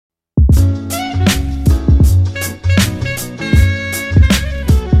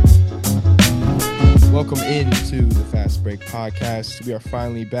Welcome into the Fastbreak podcast. We are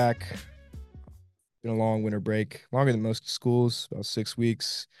finally back. Been a long winter break, longer than most schools, about 6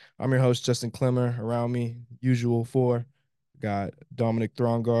 weeks. I'm your host, Justin Clemmer. Around me, usual four. Got Dominic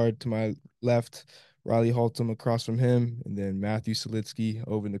Throngard to my left, Riley Haltom across from him, and then Matthew Silitsky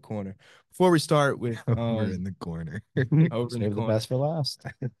over in the corner. Before we start with We're in the corner. over in the Save the corner. best for last.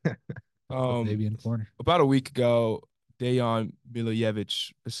 Maybe in the corner. About a week ago, Dejan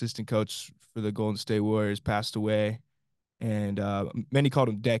Milojevic, assistant coach for the Golden State Warriors, passed away, and many called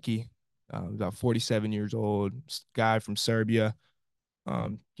him Decky. About 47 years old, guy from Serbia.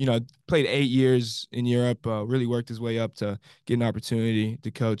 Played 8 years in Europe, really worked his way up to get an opportunity to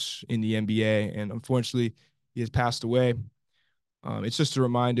coach in the NBA, and unfortunately, he has passed away. It's just a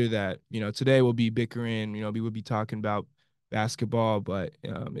reminder that, today we'll be bickering, we will be talking about basketball, but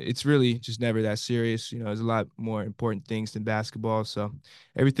it's really just never that serious. There's a lot more important things than basketball. So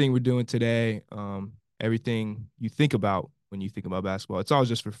everything we're doing today, everything you think about when you think about basketball, it's always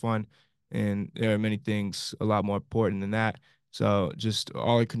just for fun. And there are many things a lot more important than that. So just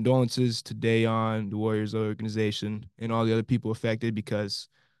all our condolences to Dejan, the Warriors organization, and all the other people affected, because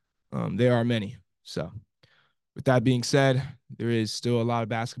there are many. So with that being said, there is still a lot of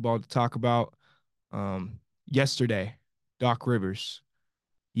basketball to talk about. Yesterday, Doc Rivers,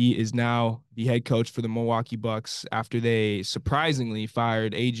 he is now the head coach for the Milwaukee Bucks after they surprisingly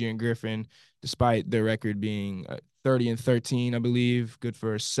fired Adrian Griffin, despite their record being 30-13, I believe, good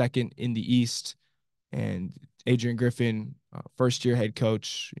for a second in the East. And Adrian Griffin, first-year head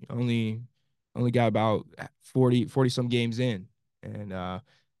coach, only got about 40 some games in, and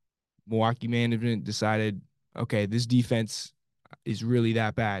Milwaukee management decided, okay, this defense is really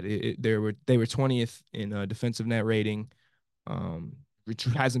that bad. They were 20th in defensive net rating, which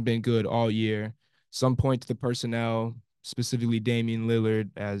hasn't been good all year. Some point to the personnel, specifically Damian Lillard,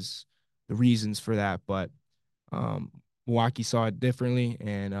 as the reasons for that, but Milwaukee saw it differently,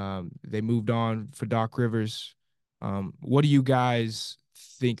 and they moved on for Doc Rivers. What do you guys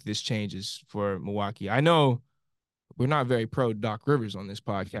think this changes for Milwaukee? I know we're not very pro Doc Rivers on this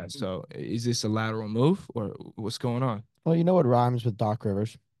podcast, so is this a lateral move or what's going on? Well, you know what rhymes with Doc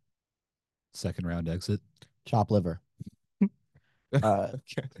Rivers? Second round exit. Chop liver.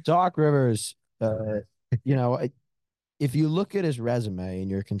 Okay. Doc Rivers, if you look at his resume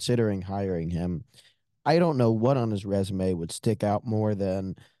and you're considering hiring him, I don't know what on his resume would stick out more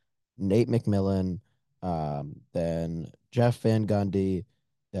than Nate McMillan, than Jeff Van Gundy,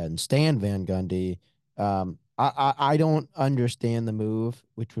 than Stan Van Gundy. I don't understand the move,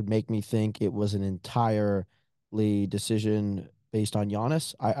 which would make me think it was an entirely decision based on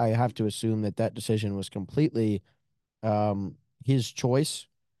Giannis. I have to assume that decision was completely his choice,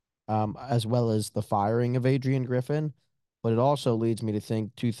 as well as the firing of Adrian Griffin. But it also leads me to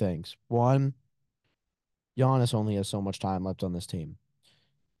think two things. One, Giannis only has so much time left on this team.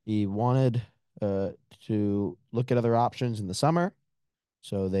 He wanted to look at other options in the summer,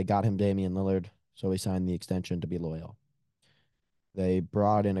 so they got him Damian Lillard, so he signed the extension to be loyal. They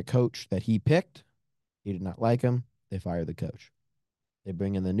brought in a coach that he picked. He did not like him. They fired the coach. They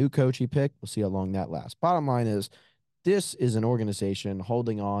bring in the new coach he picked. We'll see how long that lasts. Bottom line is, this is an organization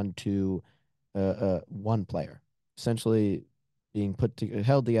holding on to one player, essentially being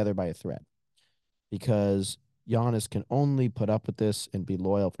held together by a thread, because Giannis can only put up with this and be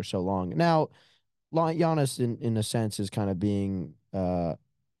loyal for so long. Now, Giannis, in a sense, is kind of being an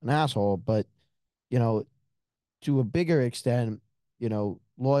asshole, but, to a bigger extent,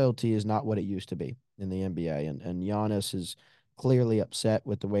 loyalty is not what it used to be in the NBA. And Giannis is clearly upset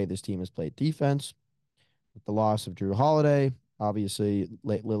with the way this team has played defense, with the loss of Drew Holiday. Obviously,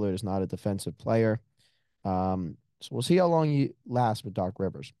 Lillard is not a defensive player. So we'll see how long he lasts with Doc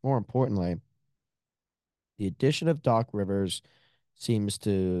Rivers. More importantly, the addition of Doc Rivers seems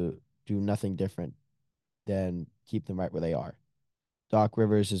to do nothing different than keep them right where they are. Doc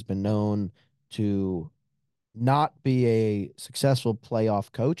Rivers has been known to not be a successful playoff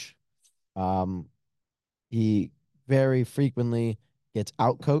coach. He very frequently gets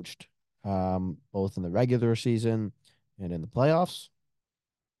outcoached, both in the regular season and in the playoffs.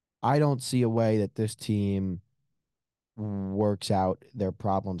 I don't see a way that this team works out their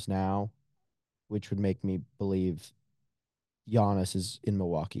problems now, which would make me believe Giannis is in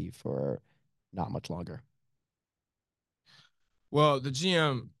Milwaukee for not much longer. Well, the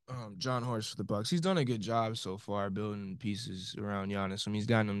GM, John Horst for the Bucks, he's done a good job so far building pieces around Giannis. He's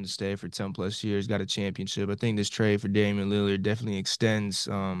gotten him to stay for 10 plus years, got a championship. I think this trade for Damian Lillard definitely extends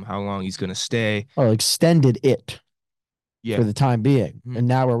how long he's going to stay. Well, extended it Yeah. for the time being. Mhm. And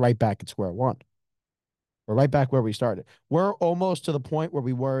now we're right back at square one. We're right back where we started. We're almost to the point where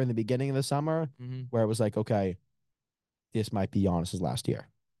we were in the beginning of the summer, where it was like, okay, this might be Giannis's last year.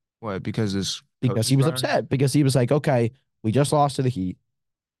 What? Because this Because he was upset. Because he was like, okay, we just lost to the Heat.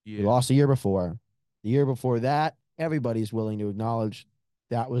 Yeah. We lost the year before. The year before that, everybody's willing to acknowledge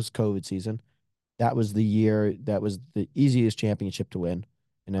that was COVID season. That was the year that was the easiest championship to win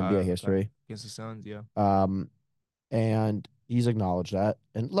in NBA history. Against the Suns, yeah. And he's acknowledged that.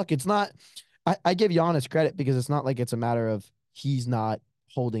 And look, it's not. I give Giannis credit because it's not like it's a matter of he's not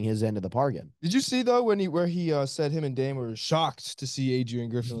holding his end of the bargain. Did you see though where he said him and Dame were shocked to see Adrian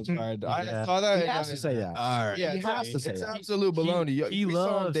Griffin was fired? I saw that. He has to say that. All right. Yeah, he has to say it's that. absolute baloney. He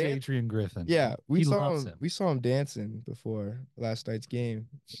loves Adrian Griffin. Yeah, he loves him. We saw him dancing before last night's game.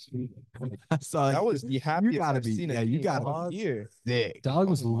 I saw That was the happiest you gotta I've be, seen yeah, a you game gotta all be year. sick. Dog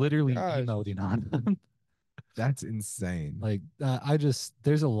was literally gosh. emoting on him. That's insane. Like,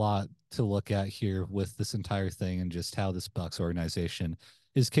 there's a lot to look at here with this entire thing and just how this Bucks organization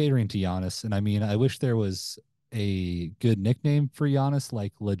is catering to Giannis. And I mean, I wish there was a good nickname for Giannis,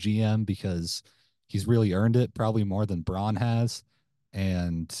 like La GM, because he's really earned it, probably more than Braun has.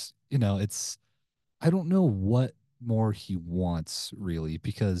 And, you know, I don't know what more he wants really,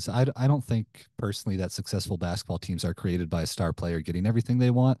 because I don't think personally that successful basketball teams are created by a star player getting everything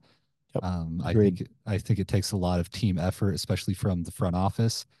they want. Yep. I think it takes a lot of team effort, especially from the front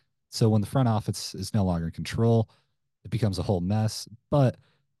office. So when the front office is no longer in control, it becomes a whole mess. But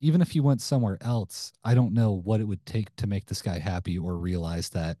even if you went somewhere else, I don't know what it would take to make this guy happy or realize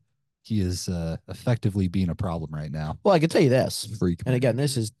that he is effectively being a problem right now. Well, I can tell you this, Freak. and again,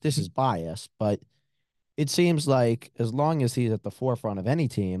 this is bias, but it seems like as long as he's at the forefront of any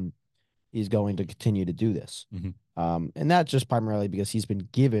team, he's going to continue to do this. And that's just primarily because he's been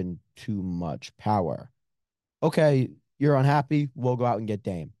given too much power. Okay, you're unhappy, we'll go out and get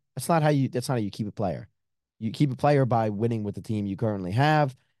Dame. That's not how you keep a player. You keep a player by winning with the team you currently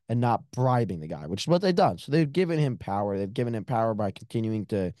have and not bribing the guy, which is what they've done. So they've given him power. They've given him power by continuing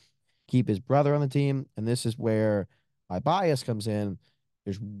to keep his brother on the team. And this is where my bias comes in.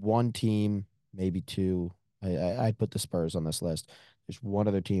 There's one team, maybe two. I'd put the Spurs on this list. There's one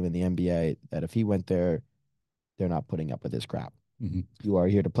other team in the NBA that if he went there, they're not putting up with this crap. You are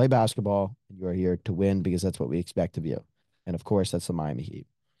here to play basketball, and you are here to win because that's what we expect of you. And of course, that's the Miami Heat.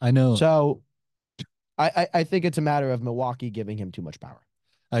 I know. So I think it's a matter of Milwaukee giving him too much power.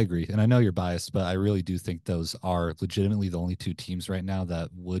 I agree. And I know you're biased, but I really do think those are legitimately the only two teams right now that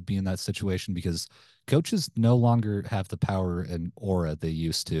would be in that situation because coaches no longer have the power and aura they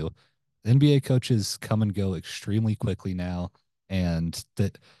used to. NBA coaches come and go extremely quickly now. And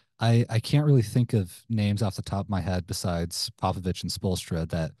that I can't really think of names off the top of my head besides Popovich and Spoelstra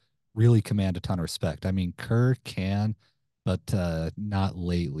that really command a ton of respect. I mean, Kerr can, but not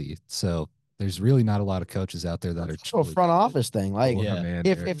lately. So there's really not a lot of coaches out there that are a front office thing. Like, yeah.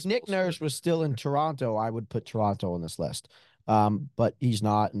 if Nick Nurse was still in Toronto, I would put Toronto on this list. But he's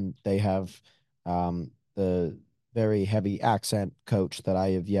not, and they have the very heavy accent coach that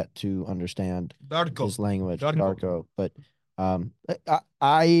I have yet to understand his language, Darko. But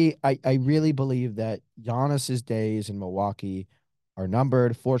I really believe that Giannis's days in Milwaukee are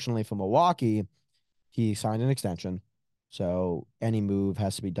numbered. Fortunately for Milwaukee, he signed an extension. So any move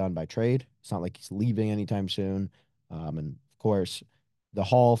has to be done by trade. It's not like he's leaving anytime soon. And of course, the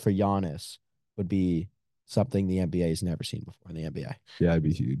haul for Giannis would be something the NBA has never seen before in the NBA. Yeah, it'd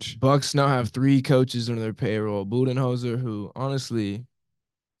be huge. Bucks now have 3 coaches under their payroll. Budenholzer, who honestly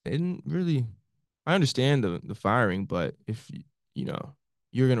didn't really. I understand the firing, but if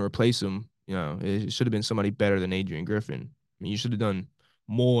you're gonna replace him, it should have been somebody better than Adrian Griffin. I mean, you should have done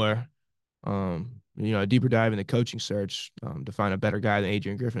more. A deeper dive in the coaching search to find a better guy than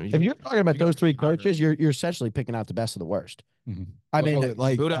Adrian Griffin. If you're talking about those 3 coaches, you're essentially picking out the best of the worst. I mean,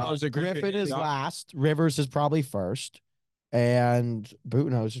 like Griffin is last, Rivers is probably first, and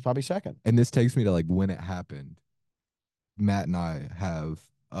Budenholzer is probably second. And this takes me to like when it happened. Matt and I have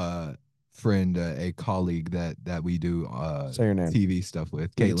a friend, a colleague that we do Say your name. TV stuff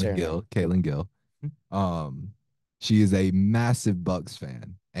with, Say Caitlin your Gill. Caitlin Gill. She is a massive Bucks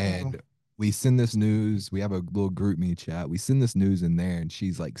fan, and we send this news. We have a little group me chat. We send this news in there, and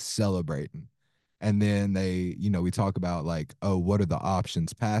she's like celebrating. And then they, we talk about like, oh, what are the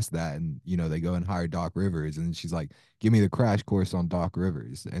options past that? And, they go and hire Doc Rivers. And she's like, give me the crash course on Doc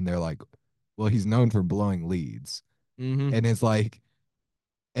Rivers. And they're like, well, he's known for blowing leads. And it's like,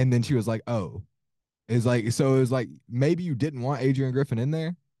 and then she was like, oh, it's like, so it was like, maybe you didn't want Adrian Griffin in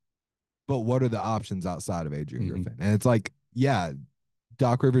there, but what are the options outside of Adrian Griffin? And it's like, yeah,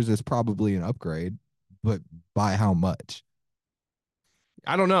 Doc Rivers is probably an upgrade, but by how much?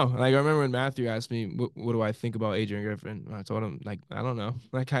 I don't know. Like I remember when Matthew asked me, "What do I think about Adrian Griffin?" I told him, like, I don't know.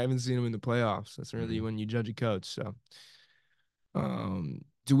 Like I haven't seen him in the playoffs. That's really when you judge a coach. So,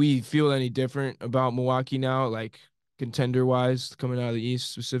 do we feel any different about Milwaukee now, like contender wise, coming out of the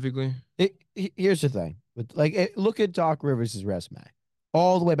East specifically? Here's the thing. Look at Doc Rivers' resume.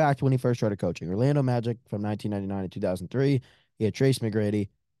 All the way back to when he first started coaching. Orlando Magic from 1999 to 2003. He had Trace McGrady.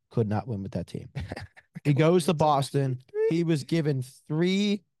 Could not win with that team. He goes to Boston. He was given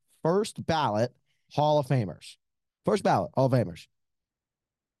 3 first ballot Hall of Famers. First ballot Hall of Famers.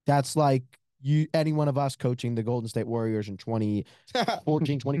 That's like any one of us coaching the Golden State Warriors in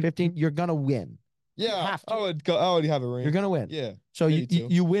 2014, 2015, you're going to win. Yeah, I would have a ring. You're going to win. Yeah. So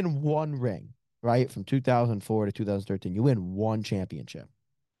you win 1 ring, right? From 2004 to 2013, you win 1 championship.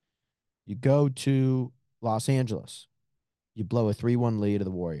 You go to Los Angeles. You blow a 3-1 lead to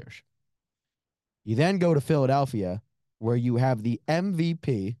the Warriors. You then go to Philadelphia, where you have the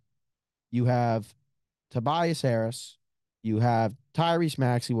MVP. You have Tobias Harris. You have Tyrese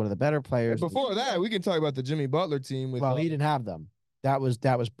Maxey, one of the better players. Before that, we can talk about the Jimmy Butler team. With, well, he didn't have them. That was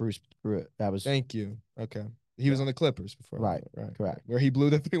Bruce Pruitt. That was. Thank you. Okay. He was on the Clippers before. Right. Correct. Where he blew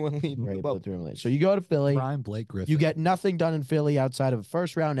the 3-1 lead. Where he blew the 3-1 lead. So you go to Philly. Prime Blake Griffin. You get nothing done in Philly outside of a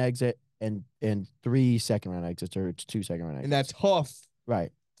first-round exit and 3 second-round exits, or it's 2 second-round exits. And that's tough.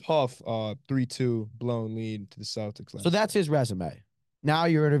 Right. Tough 3-2 blown lead to the Celtics. So that's his resume. Now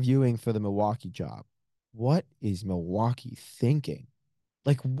you're interviewing for the Milwaukee job. What is Milwaukee thinking?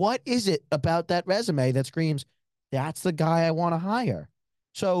 Like, what is it about that resume that screams, that's the guy I want to hire?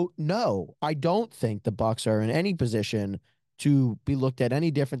 So, no, I don't think the Bucks are in any position to be looked at any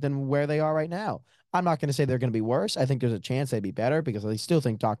different than where they are right now. I'm not going to say they're going to be worse. I think there's a chance they'd be better because I still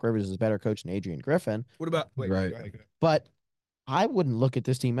think Doc Rivers is a better coach than Adrian Griffin. What about right? But I wouldn't look at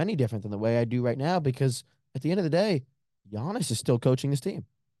this team any different than the way I do right now because at the end of the day, Giannis is still coaching this team.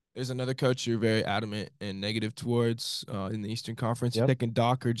 There's another coach you're very adamant and negative towards in the Eastern Conference. Yep. You're taking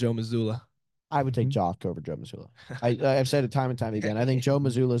Doc or Joe Mazzulla. I would take Doc over Joe Mazzulla. I've said it time and time again. I think Joe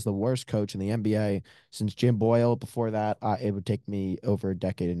Mazzulla is the worst coach in the NBA since Jim Boyle. Before that, it would take me over a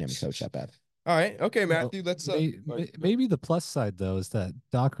decade to name a coach that bad. All right. Okay, Matthew. Let's. Maybe the plus side, though, is that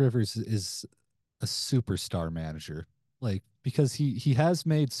Doc Rivers is a superstar manager. Like, because he has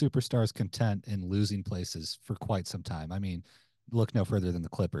made superstars content in losing places for quite some time. I mean, look no further than the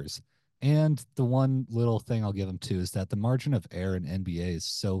Clippers. And the one little thing I'll give him too is that the margin of error in NBA is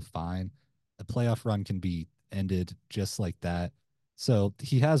so fine. A playoff run can be ended just like that. So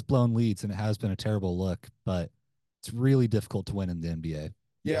he has blown leads and it has been a terrible look, but it's really difficult to win in the NBA.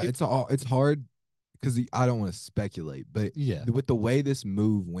 Yeah, it's hard because I don't want to speculate, but yeah, with the way this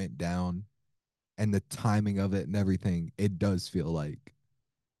move went down and the timing of it and everything, it does feel like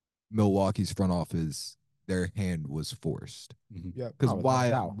Milwaukee's front office, their hand was forced. Yeah, because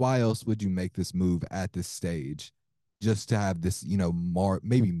why else would you make this move at this stage just to have this,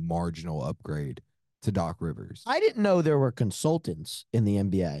 maybe marginal upgrade to Doc Rivers? I didn't know there were consultants in the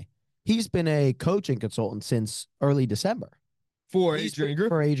NBA. He's been a coaching consultant since early December. For Adrian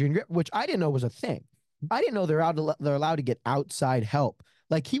Griffin, which I didn't know was a thing. I didn't know they're allowed to get outside help.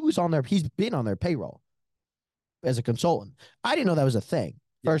 Like he's been on their payroll as a consultant. I didn't know that was a thing.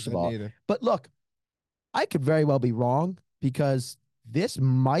 First of all, neither. But look, I could very well be wrong because this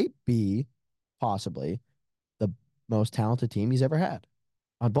might be possibly the most talented team he's ever had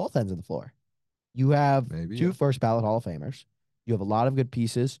on both ends of the floor. You have 2 first ballot Hall of Famers. You have a lot of good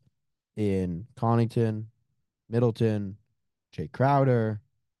pieces in Connaughton, Middleton, Jay Crowder.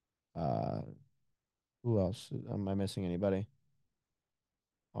 Who else? Am I missing anybody?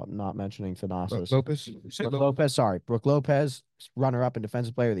 I'm not mentioning Thanasis. Lopez. Sorry. Brooke Lopez, runner-up in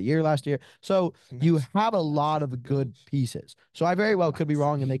Defensive Player of the Year last year. So you have a lot of good pieces. So I very well could be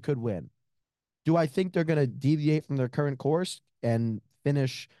wrong and they could win. Do I think they're going to deviate from their current course and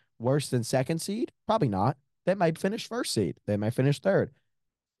finish worse than 2nd seed? Probably not. They might finish 1st seed. They might finish 3rd.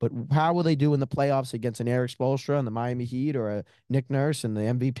 But how will they do in the playoffs against an Eric Spoelstra and the Miami Heat or a Nick Nurse and the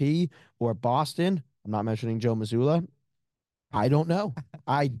MVP or Boston? I'm not mentioning Joe Mazzulla. I don't know.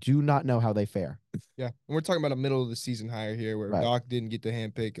 I do not know how they fare. Yeah. And we're talking about a middle of the season hire here where Doc didn't get to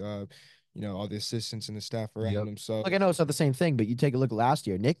handpick, all the assistants and the staff around him. So, I know it's not the same thing, but you take a look at last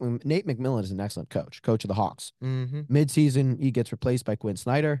year. Nate McMillan is an excellent coach of the Hawks. Midseason, he gets replaced by Quinn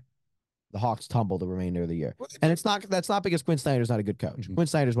Snyder. The Hawks tumble the remainder of the year. And that's not because Quinn Snyder's not a good coach. Quinn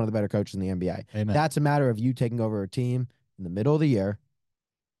Snyder's one of the better coaches in the NBA. Amen. That's a matter of you taking over a team in the middle of the year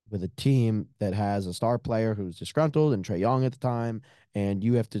with a team that has a star player who's disgruntled and Trae Young at the time, and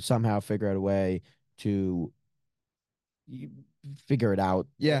you have to somehow figure out a way to figure it out.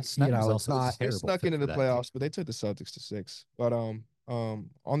 Yeah, it's not. They snuck into the playoffs, but they took the Celtics to 6. But all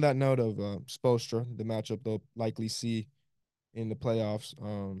On that note of Spoelstra, the matchup they'll likely see in the playoffs.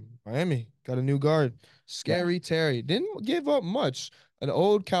 Miami got a new guard, Scary Terry. Didn't give up much.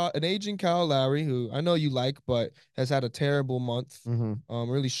 An aging Kyle Lowry, who I know you like, but has had a terrible month. Mm-hmm.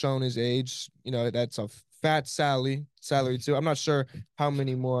 Really shown his age. You know, that's a fat salary too. I'm not sure how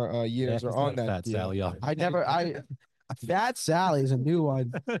many more years are on that Fat deal. Sally. Fat Sally is a new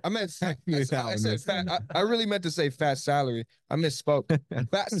one. I meant I said fat. I really meant to say fat salary. I misspoke.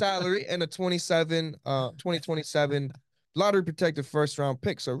 Fat salary and a 2027 lottery protected first round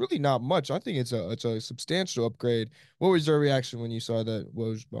pick. So really not much. I think it's a substantial upgrade. What was your reaction when you saw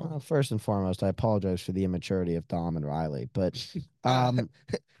that? First and foremost, I apologize for the immaturity of Dom and Riley, but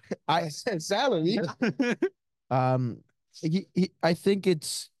I said salary. um, I think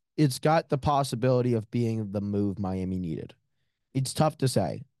it's got the possibility of being the move Miami needed. It's tough to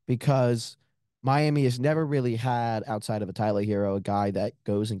say because Miami has never really had, outside of a Tyler Hero, a guy that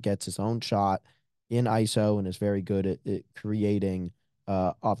goes and gets his own shot in ISO and is very good at creating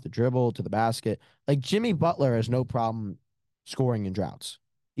off the dribble to the basket. Like Jimmy Butler has no problem scoring in droughts.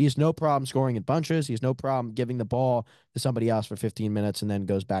 He has no problem scoring in bunches. He has no problem giving the ball to somebody else for 15 minutes and then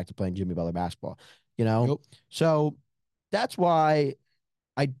goes back to playing Jimmy Butler basketball. You know? Nope. So that's why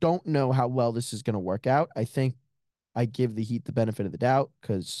I don't know how well this is going to work out. I think I give the Heat the benefit of the doubt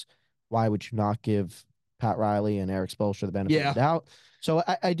because why would you not give Pat Riley and Eric Spoelstra the benefit of the doubt? So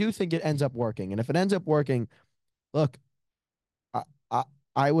I do think it ends up working. And if it ends up working, look,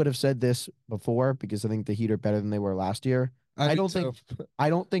 I would have said this before because I think the Heat are better than they were last year. I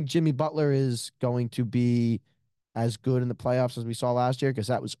don't think Jimmy Butler is going to be as good in the playoffs as we saw last year because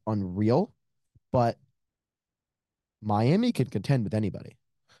that was unreal. But Miami can contend with anybody.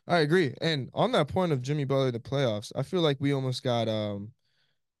 I agree. And on that point of Jimmy Butler, the playoffs, I feel like we almost got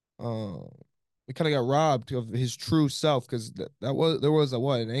we kind of got robbed of his true self because there was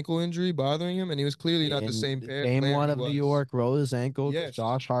an ankle injury bothering him, and he was clearly not the same player. Game one of New York rolled his ankle. Yes.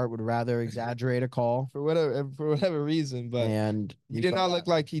 Josh Hart would rather exaggerate a call for whatever reason, but and he did not look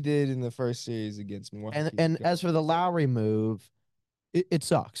like he did in the first series against Milwaukee. And as for the Lowry move, it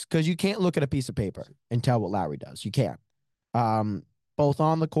sucks because you can't look at a piece of paper and tell what Lowry does. You can't. Both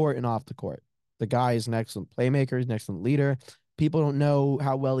on the court and off the court. The guy is an excellent playmaker. He's an excellent leader. People don't know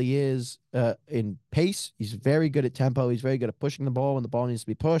how well he is in pace. He's very good at tempo. He's very good at pushing the ball when the ball needs to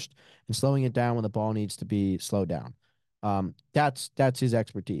be pushed and slowing it down when the ball needs to be slowed down. That's his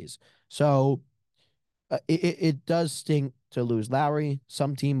expertise. So it does stink to lose Lowry.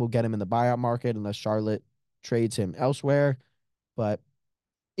 Some team will get him in the buyout market unless Charlotte trades him elsewhere. But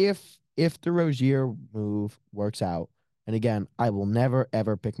if the Rozier move works out, and again, I will never,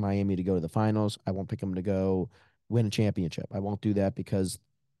 ever pick Miami to go to the finals. I won't pick them to go win a championship. I won't do that because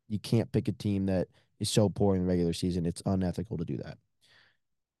you can't pick a team that is so poor in the regular season. It's unethical to do that.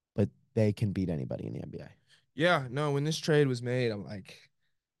 But they can beat anybody in the NBA. Yeah, no, when this trade was made, I'm like,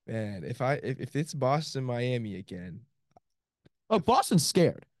 man, if it's Boston, Miami again. Oh, Boston's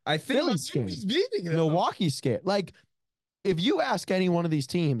scared. I think Philly's scared. Beating them. Milwaukee's scared. Like, if you ask any one of these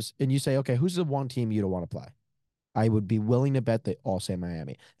teams and you say, okay, who's the one team you don't want to play? I would be willing to bet they all say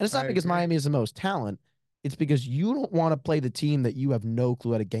Miami. And it's not because Miami is the most talent. It's because you don't want to play the team that you have no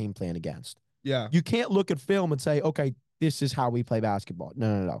clue how to game plan against. Yeah. You can't look at film and say, okay, this is how we play basketball.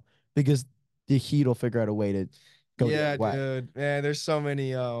 No. Because the Heat will figure out a way to go the other way. Dude. Man, there's so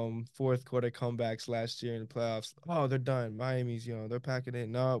many fourth quarter comebacks last year in the playoffs. Oh, they're done. Miami's, they're packing it.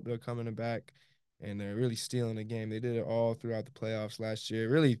 No, they're coming back. And they're really stealing the game. They did it all throughout the playoffs last year.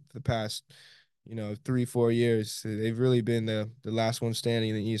 Really, the past 3-4 years. They've really been the last one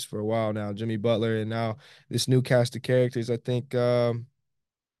standing in the East for a while now. Jimmy Butler and now this new cast of characters, I think it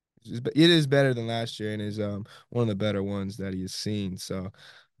is better than last year and is one of the better ones that he has seen. So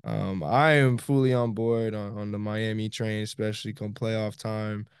I am fully on board on the Miami train, especially come playoff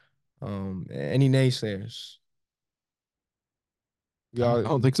time. Any naysayers? I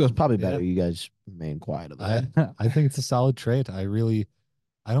don't think so. It's probably better you guys remain quiet about it. I think it's a solid trade. I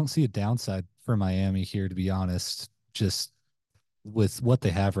don't see a downside for Miami here, to be honest. Just with what they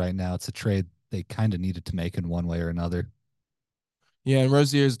have right now, it's a trade they kind of needed to make in one way or another. Yeah, and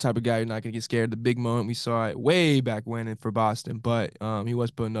Rozier is the type of guy who's not gonna get scared. The big moment we saw it way back when for Boston, but he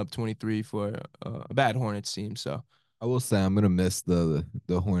was putting up 23 for a bad Hornets team. So I will say I'm gonna miss the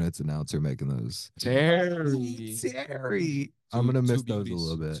Hornets announcer making those. Terry. I'm gonna miss those a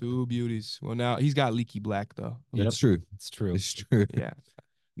little bit. Two beauties. Well, now he's got leaky black though. Yep. It's true. It's true. It's true. Yeah.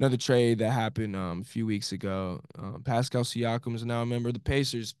 Another trade that happened a few weeks ago. Pascal Siakam is now a member of the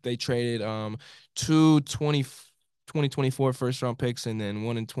Pacers. They traded 2024 first round picks and then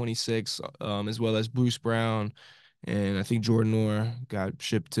 1 in 26, as well as Bruce Brown and I think Jordan Noor got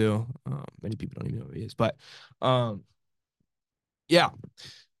shipped too. Many people don't even know who he is, but yeah,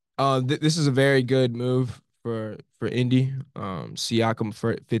 this is a very good move for Indy.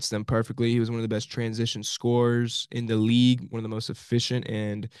 Siakam fits them perfectly. He was one of the best transition scorers in the league, one of the most efficient,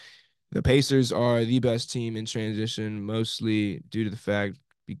 and the Pacers are the best team in transition, mostly due to the fact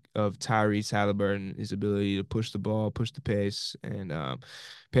of Tyrese Halliburton, his ability to push the ball, push the pace, and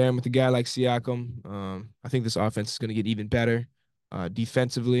pair him with a guy like Siakam. I think this offense is going to get even better.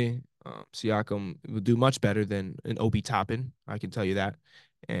 Defensively, Siakam will do much better than an Obi Toppin. I can tell you that.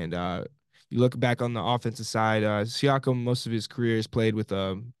 And you look back on the offensive side, Siakam, most of his career is played with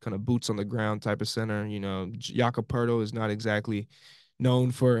a kind of boots on the ground type of center. You know, Jakob Poeltl is not exactly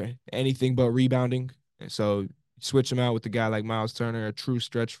known for anything but rebounding. And so switch him out with a guy like Miles Turner, a true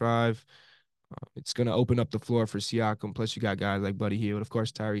stretch five. It's going to open up the floor for Siakam. Plus, you got guys like Buddy Hield, of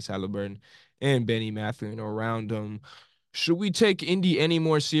course, Tyrese Halliburton, and Benny Mathurin around him. Should we take Indy any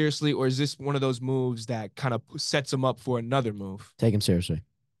more seriously, or is this one of those moves that kind of sets them up for another move? Take him seriously.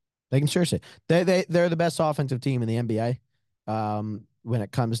 Take him seriously. They're the best offensive team in the NBA. When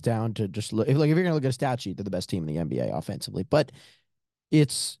it comes down to just look, if you're going to look at a stat sheet, they're the best team in the NBA offensively. But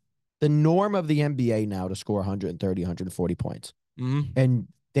it's the norm of the NBA now to score 130, 140 points. Mm-hmm. And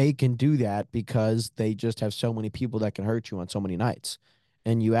they can do that because they just have so many people that can hurt you on so many nights.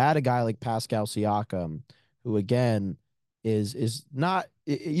 And you add a guy like Pascal Siakam, who again is not.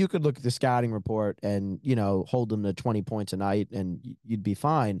 You could look at the scouting report and hold him to 20 points a night and you'd be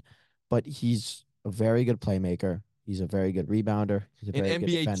fine. But he's a very good playmaker. He's a very good rebounder. He's a very An good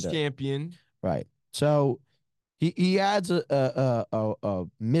NBA defender. champion. Right. So he adds a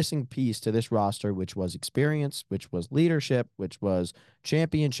missing piece to this roster, which was experience, which was leadership, which was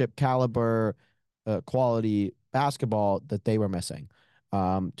championship caliber quality basketball that they were missing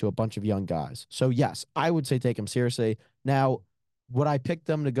to a bunch of young guys. So, yes, I would say take him seriously. Now, would I pick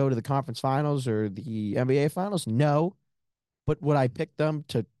them to go to the conference finals or the NBA finals? No. But would I pick them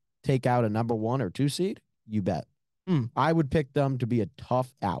to take out a number 1 or 2 seed? You bet. I would pick them to be a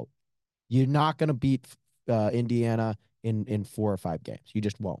tough out. You're not going to beat Indiana in 4 or 5 games. You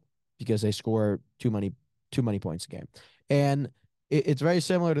just won't because they score too many points a game. And it's very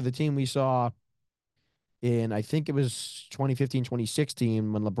similar to the team we saw in, I think it was 2015,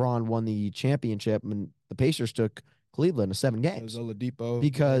 2016 when LeBron won the championship and the Pacers took Cleveland to 7 games. Oladipo,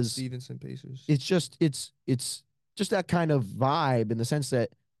 because Stevenson Pacers. It's just that kind of vibe in the sense that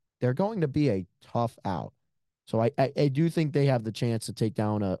they're going to be a tough out. So I do think they have the chance to take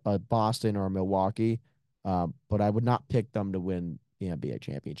down a Boston or a Milwaukee, but I would not pick them to win the NBA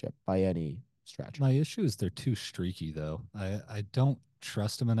championship by any stretch. My issue is they're too streaky, though. I don't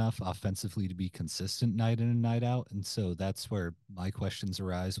trust them enough offensively to be consistent night in and night out. And so that's where my questions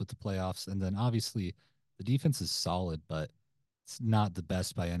arise with the playoffs. And then obviously the defense is solid, but it's not the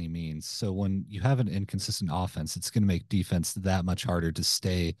best by any means. So when you have an inconsistent offense, it's going to make defense that much harder to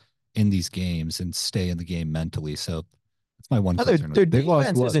stay in these games and stay in the game mentally. So that's my one concern. Their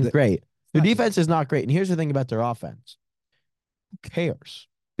defense isn't great. Their defense is not great. And here's the thing about their offense. Who cares?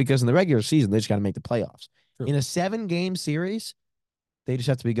 Because in the regular season, they just got to make the playoffs. True. In a 7-game series, they just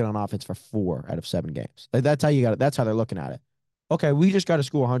have to be good on offense for 4 out of 7 games. That's how you got it. That's how they're looking at it. Okay, we just got to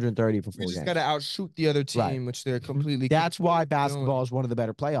score 130 for 4 games. We just got to outshoot the other team, right, which they're completely. That's why basketball is one of the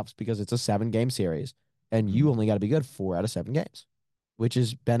better playoffs because it's a 7-game series, and you only got to be good 4 out of 7 games, which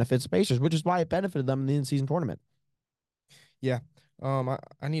is benefits Pacers, which is why it benefited them in the in-season tournament. Yeah,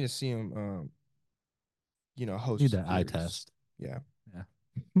 I need to see them. Host. Need that eye test. Yeah.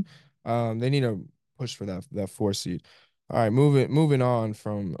 They need to push for that 4 seed. All right, moving on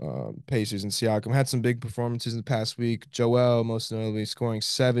from Pacers and Siakam. Had some big performances in the past week. Joel, most notably, scoring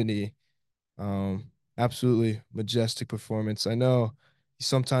 70. Absolutely majestic performance. I know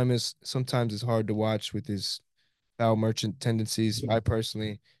sometimes it's hard to watch with his foul merchant tendencies. I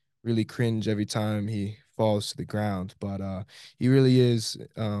personally really cringe every time he falls to the ground, but he really is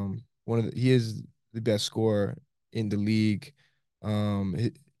he is the best scorer in the league.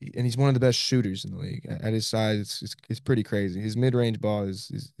 And he's one of the best shooters in the league. At his size, it's pretty crazy. His mid-range ball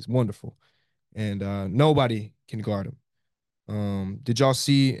is wonderful, and nobody can guard him. Did y'all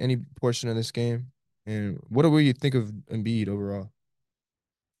see any portion of this game? And what do you think of Embiid overall?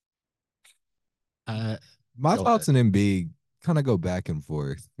 My thoughts on Embiid kind of go back and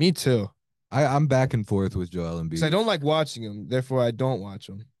forth. Me too. I'm back and forth with Joel Embiid. I don't like watching him, therefore I don't watch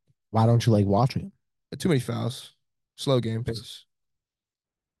him. Why don't you like watching him? Too many fouls, slow game pace.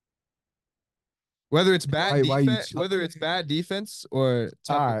 Whether it's bad defense, whether it's bad defense or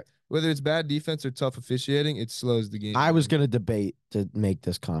tough, whether it's bad defense or tough officiating, it slows the game. I was going to debate to make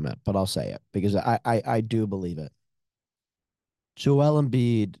this comment, but I'll say it because I do believe it. Joel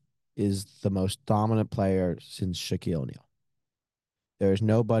Embiid is the most dominant player since Shaquille O'Neal. There is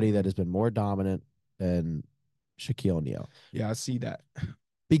nobody that has been more dominant than Shaquille O'Neal. Yeah, I see that.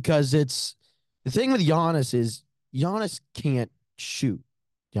 Because it's the thing with Giannis is Giannis can't shoot.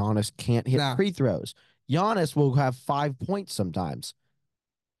 Giannis can't hit free throws. Giannis will have 5 points sometimes,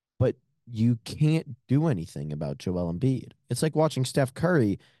 but you can't do anything about Joel Embiid. It's like watching Steph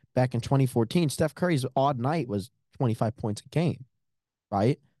Curry back in 2014. Steph Curry's odd night was 25 points a game,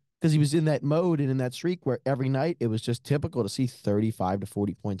 right? Because he was in that mode and in that streak where every night it was just typical to see 35 to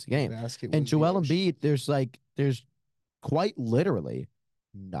 40 points a game. And Joel Embiid, there's quite literally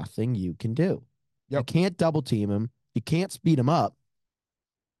nothing you can do. Yep. You can't double team him. You can't speed him up.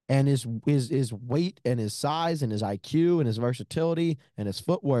 And his weight and his size and his IQ and his versatility and his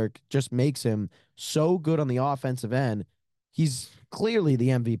footwork just makes him so good on the offensive end. He's clearly the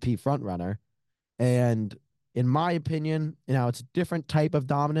MVP frontrunner. And in my opinion, it's a different type of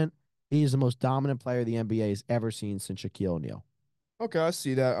dominant. He's the most dominant player the NBA has ever seen since Shaquille O'Neal. Okay, I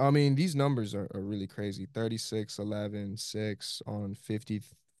see that. I mean, these numbers are really crazy. 36, 11, 6 on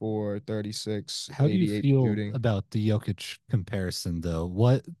 54, 36, How do you feel shooting. About the Jokic comparison, though?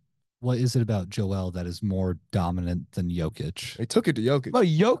 What is it about Joel that is more dominant than Jokic? They took it to Jokic. Well,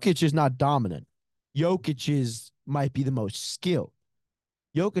 Jokic is not dominant. Jokic might be the most skilled.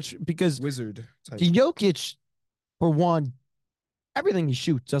 Jokic, because wizard type. Jokic, for one, everything he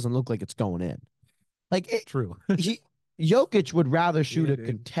shoots doesn't look like it's going in. True. Jokic would rather shoot a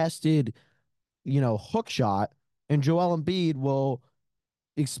contested, hook shot, and Joel Embiid will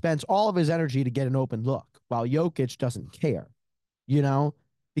expend all of his energy to get an open look, while Jokic doesn't care,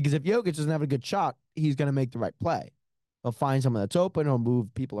 because if Jokic doesn't have a good shot, he's going to make the right play. He'll find someone that's open, he'll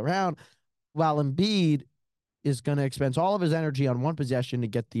move people around, while Embiid is going to expend all of his energy on one possession to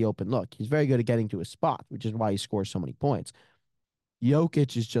get the open look. He's very good at getting to his spot, which is why he scores so many points.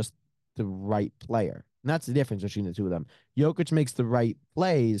 Jokic is just the right player. And that's the difference between the two of them. Jokic makes the right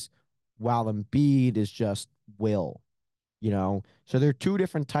plays while Embiid is just will, So they're two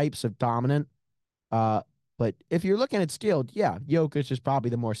different types of dominant. But if you're looking at skilled, yeah, Jokic is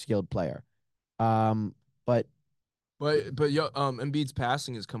probably the more skilled player. But Embiid's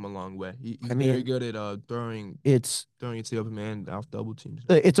passing has come a long way. He's very good at throwing it to the open man off double teams.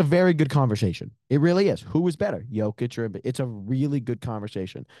 It's a very good conversation. It really is. Who is better, Jokic or Embiid? It's a really good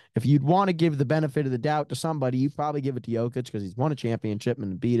conversation. If you'd want to give the benefit of the doubt to somebody, you probably give it to Jokic because he's won a championship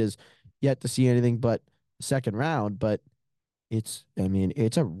and Embiid is yet to see anything but the second round. But it's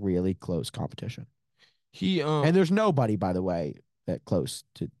a really close competition. And there's nobody, by the way, that close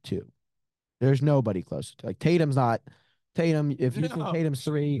to two. There's nobody close to Tatum's not Tatum. If you think Tatum's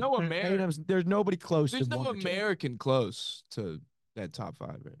 3, there's nobody close. There's no American close to that top 5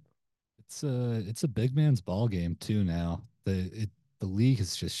 right now. It's a big man's ball game too now. The league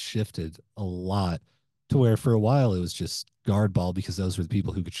has just shifted a lot to where for a while it was just guard ball because those were the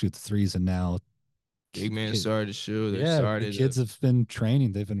people who could shoot the threes, and now big man started to shoot. The kids have been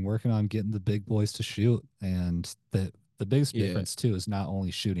training. They've been working on getting the big boys to shoot, and the biggest difference too is not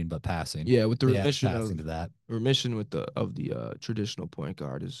only shooting but passing. Yeah, with the remission with the traditional point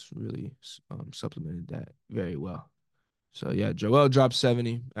guard is really supplemented that very well. So yeah, Joel dropped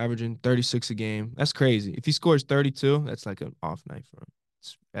 70, averaging 36 a game. That's crazy. If he scores 32, that's like an off night for him.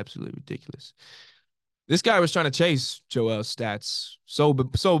 It's absolutely ridiculous. This guy was trying to chase Joel's stats so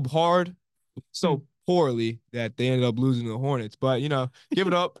hard, so poorly that they ended up losing to the Hornets. But give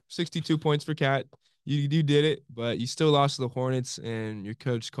it up. 62 points for Cat. You did it, but you still lost to the Hornets, and your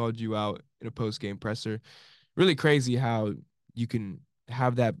coach called you out in a post-game presser. Really crazy how you can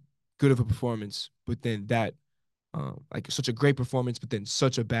have that good of a performance, but then that such a great performance, but then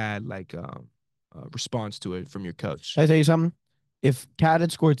such a bad response to it from your coach. Can I tell you something? If Cat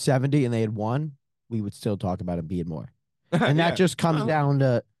had scored 70 and they had won, we would still talk about Embiid more. And that just comes down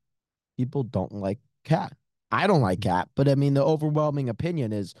to people don't like Cat. I don't like Cat, but the overwhelming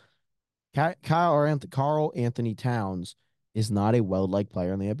opinion is Carl Anthony Towns is not a well-liked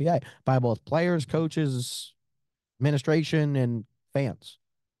player in the NBA by both players, coaches, administration, and fans.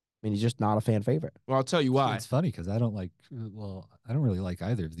 He's just not a fan favorite. Well, I'll tell you why. It's funny because I don't really like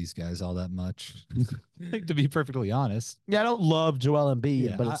either of these guys all that much, to be perfectly honest. Yeah, I don't love Joel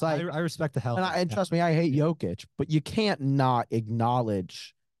Embiid, but it's I respect the hell. And trust me, I hate Jokic, but you can't not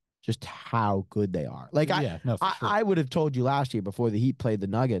acknowledge just how good they are. I would have told you last year before the Heat played the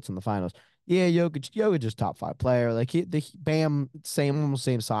Nuggets in the finals. Yeah, Jokic is top 5 player. Bam, almost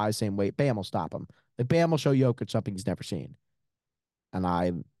same size, same weight. Bam will stop him. Bam will show Jokic something he's never seen. And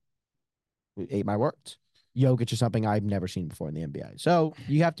I ate my words. Jokic is something I've never seen before in the NBA. So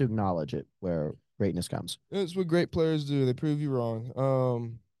you have to acknowledge it where greatness comes. That's what great players do. They prove you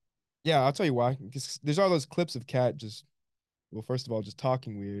wrong. Yeah, I'll tell you why. Because there's all those clips of Cat just, well, first of all, just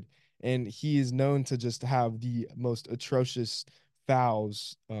talking weird, and he is known to just have the most atrocious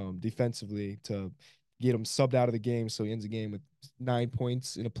fouls defensively to get him subbed out of the game. So he ends the game with 9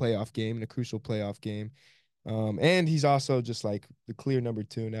 points in a playoff game, in a crucial playoff game. And he's also just like the clear number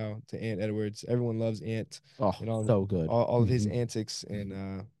 2 now to Ant Edwards. Everyone loves Ant Oh, and all, so good. all of his antics.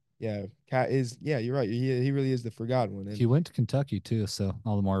 And yeah, Cat is, yeah, you're right. He really is the forgotten one. And, He went to Kentucky too, so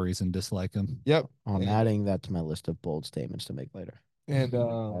all the more reason to dislike him. yep. I'm and, adding that to my list of bold statements to make later. And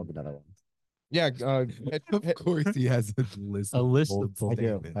I'll have another one. yeah, Of course, he has a list. A list bold of bold I do.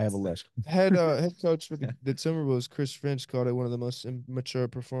 statements. I have a list. head coach for the Timberwolves, Chris Finch, called it one of the most immature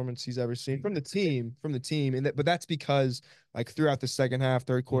performance he's ever seen from the team. And but that's because like throughout the second half,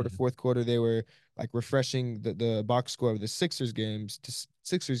 third quarter, fourth quarter, they were like refreshing the box score of the Sixers game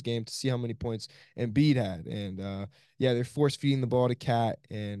to see how many points Embiid had, and yeah, they're force feeding the ball to Cat,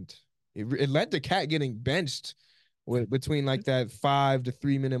 and it led to Cat getting benched between like that 5 to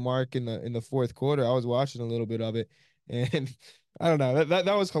 3 minute mark in the fourth quarter. I was watching a little bit of it, and I don't know,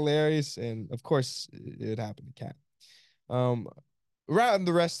 that was hilarious, and of course it happened to Cat. Around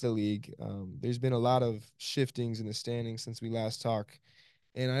the rest of the league, there's been a lot of shiftings in the standings since we last talked.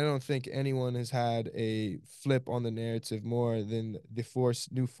 And I don't think anyone has had a flip on the narrative more than the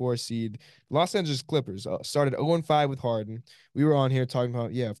new 4 seed Los Angeles Clippers. Started 0-5 with Harden. We were on here talking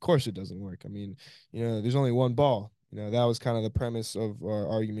about, yeah, of course it doesn't work. I mean, there's only one ball. That was kind of the premise of our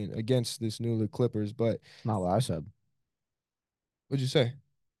argument against this new Clippers. But Not what I said. what'd you say?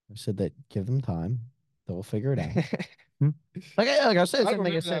 I said that give them time. They'll figure it out. Like I said, the I same thing I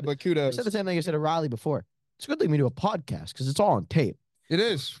remember said. that, but I kudos. said the same thing I said to Riley before. It's a good thing we do a podcast because it's all on tape. It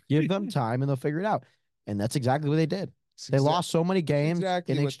is. Give them time and they'll figure it out. And that's exactly what they did. They lost so many games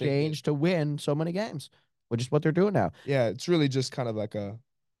exactly in what they did. exchange to win so many games, which is what they're doing now. Yeah, it's really just kind of like it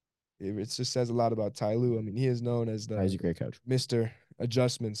just says a lot about Ty Lue. I mean, he is known as He's a great coach. Mr.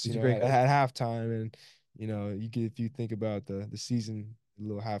 Adjustments, He's a great at halftime. And, if you think about the season, the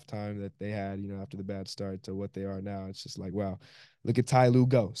little halftime that they had, after the bad start to what they are now, it's just like, wow, look at Ty Lue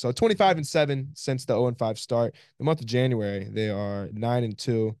go. So 25-7 since the 0-5 start. The month of January, they are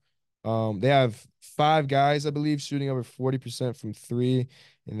 9-2. They have 5 guys, I believe, shooting over 40% from 3.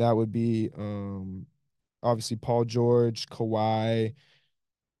 And that would be obviously Paul George, Kawhi,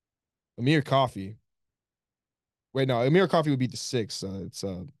 Amir Coffey. Wait, no, Amir Coffey would be the 6th. It's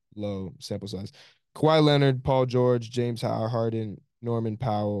a low sample size. Kawhi Leonard, Paul George, James Harden, Norman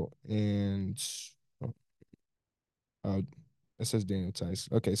Powell, and it says Daniel Tice.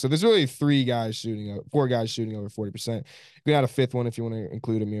 Okay, so there's really 4 guys shooting over 40%. We got a 5th one if you want to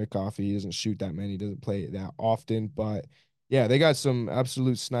include Amir Coffey. He doesn't shoot that many, doesn't play that often, but yeah, they got some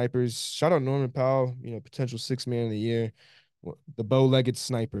absolute snipers. Shout out Norman Powell, potential 6th man of the year. The bow-legged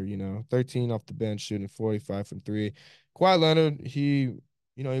sniper, 13 off the bench, shooting 45 from 3. Kawhi Leonard, he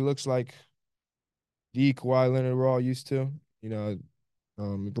looks like the Kawhi Leonard we're all used to,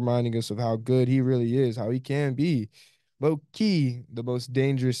 reminding us of how good he really is, how he can be low-key the most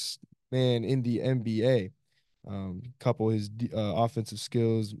dangerous man in the NBA. Couple his offensive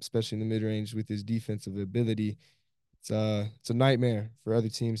skills, especially in the mid-range, with his defensive ability. It's a nightmare for other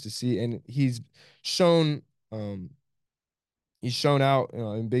teams to see, and he's shown out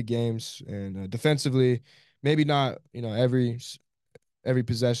in big games, and defensively, maybe not every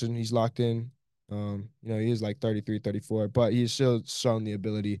possession he's locked in. He is like 33, 34, but he's still shown the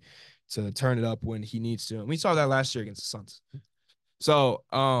ability to turn it up when he needs to. And we saw that last year against the Suns. So,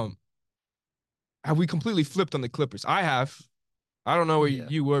 have we completely flipped on the Clippers? I have. I don't know where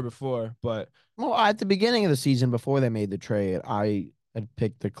you were before, but Well, at the beginning of the season, before they made the trade, I had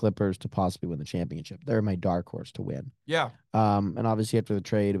picked the Clippers to possibly win the championship. They're my dark horse to win. yeah. And obviously after the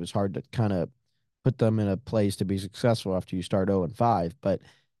trade, it was hard to kind of put them in a place to be successful after you start 0-5. But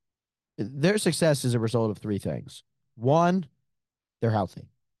their success is a result of 3 things. One, they're healthy.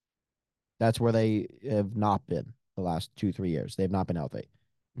 That's where they have not been the last 2-3 years. They've not been healthy.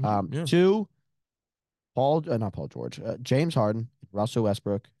 Yeah. 2, not Paul George, James Harden, Russell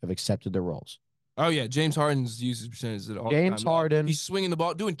Westbrook have accepted their roles. Oh yeah, James Harden's usage percentage is at all James time. Harden, He's swinging the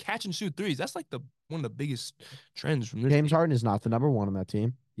ball, doing catch and shoot threes. That's like one of the biggest trends from this. James Harden is not the number 1 on that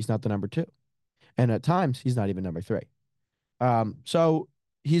team. He's not the number 2, and at times he's not even number 3. So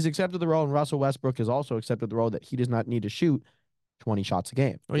he's accepted the role, and Russell Westbrook has also accepted the role that he does not need to shoot 20 shots a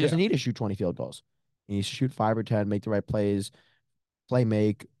game. He doesn't need to shoot 20 field goals. He needs to shoot 5 or 10, make the right plays, play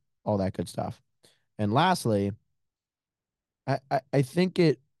make, all that good stuff. And lastly, I think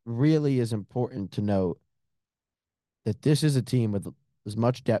it really is important to note that this is a team with as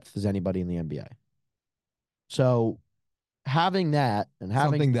much depth as anybody in the NBA. So having that and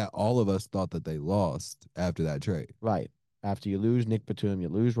having Something that all of us thought that they lost after that trade. right after you lose Nick Batum, you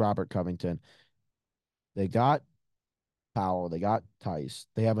lose Robert Covington. They got Powell, they got Tice.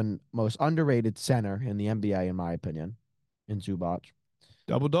 They have a most underrated center in the NBA, in my opinion, in Zubac.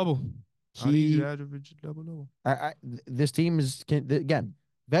 Double double. How do you He, average double double? this team is again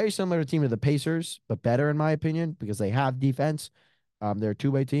very similar to the team of the Pacers, but better in my opinion because they have defense. They're a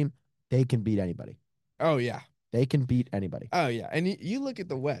two-way team. They can beat anybody. Oh yeah. They can beat anybody. Oh yeah. And you look at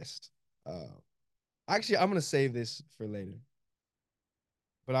the West. Actually, I'm gonna save this for later.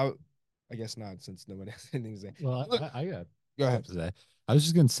 But I guess not since nobody has anything to say. Well, Look, I got go ahead. to say. I was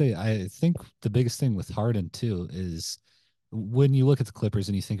just gonna say, I think the biggest thing with Harden too is when you look at the Clippers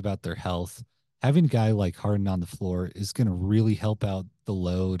and you think about their health, having a guy like Harden on the floor is gonna really help out the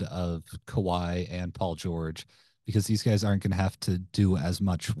load of Kawhi and Paul George because these guys aren't gonna have to do as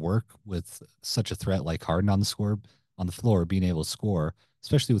much work with such a threat like Harden on the floor, being able to score,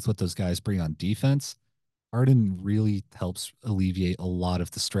 especially with what those guys bring on defense. Harden really helps alleviate a lot of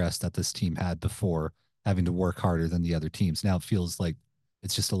the stress that this team had before having to work harder than the other teams. Now it feels like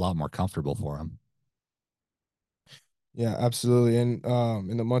it's just a lot more comfortable for him. Yeah, absolutely. And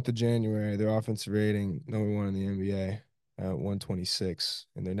in the month of January, their offensive rating #1 in the NBA at 126,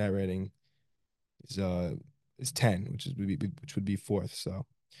 and their net rating is 10, which would be fourth. So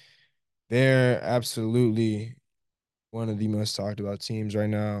they're absolutely one of the most talked about teams right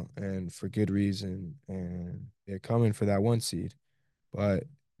now, and for good reason. And they're coming for that 1 seed. But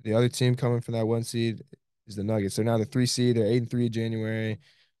the other team coming for that 1 seed is the Nuggets. They're now the 3 seed. They're 8-3 in January.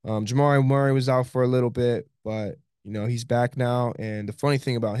 Jamal Murray was out for a little bit, but he's back now. And the funny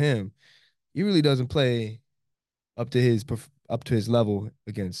thing about him, he really doesn't play up to his level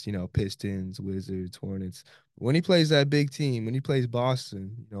against Pistons, Wizards, Hornets. When he plays that big team, when he plays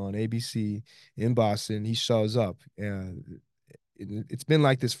Boston, on ABC in Boston, he shows up. It's been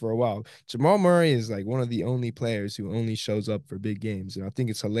like this for a while. Jamal Murray is like one of the only players who only shows up for big games, and I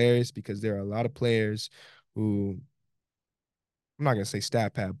think it's hilarious because there are a lot of players who, I'm not gonna say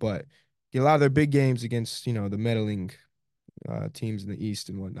stat pad, but get a lot of their big games against the meddling teams in the East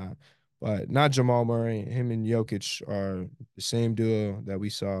and whatnot. But not Jamal Murray. Him and Jokic are the same duo that we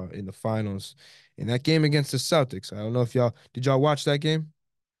saw in the finals in that game against the Celtics. I don't know if y'all watch that game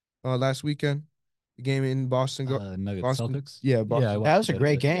last weekend, the game in Boston. Nuggets Boston, Celtics. yeah, Yeah, Boston. That was a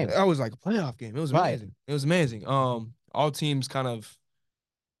great game. That was like a playoff game. It was Right. amazing. It was amazing. All teams kind of,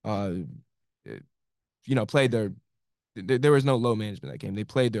 uh, played their. There was no low management that game. They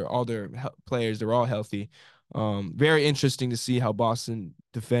played all their players. They're all healthy. Very interesting to see how Boston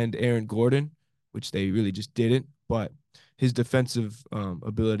defend Aaron Gordon, which they really just didn't. But his defensive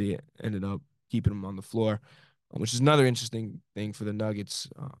ability ended up keeping him on the floor, which is another interesting thing for the Nuggets.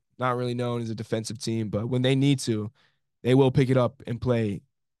 Not really known as a defensive team, but when they need to, they will pick it up and play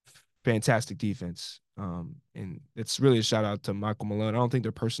fantastic defense. And it's really a shout out to Michael Malone. I don't think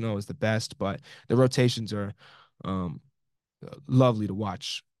their personnel is the best, but the rotations are lovely to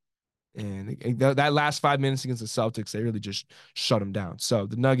watch. And that last 5 minutes against the Celtics, they really just shut them down. So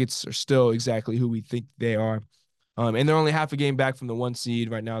the Nuggets are still exactly who we think they are. And they're only half a game back from the 1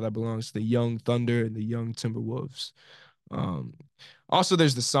 seed right now that belongs to the young Thunder and the young Timberwolves. Also,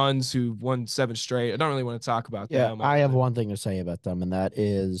 there's the Suns who won 7 straight. I don't really want to talk about them. I have one thing to say about them, and that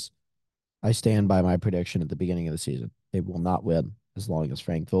is I stand by my prediction at the beginning of the season. They will not win as long as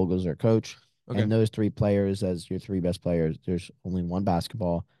Frank Vogel's their coach. Okay. And those 3 players as your 3 best players, there's only one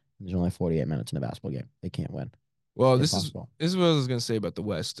basketball. And there's only 48 minutes in a basketball game. They can't win. Well, this is what I was gonna say about the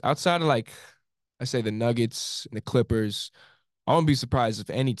West. Outside of I say the Nuggets and the Clippers, I wouldn't be surprised if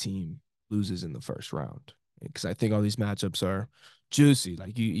any team loses in the first round because I think all these matchups are juicy.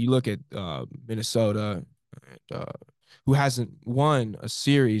 Like you look at Minnesota, who hasn't won a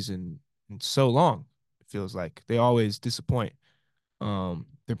series in so long. It feels like they always disappoint.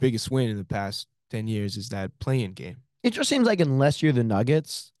 Their biggest win in the past 10 years is that play-in game. It just seems like unless you're the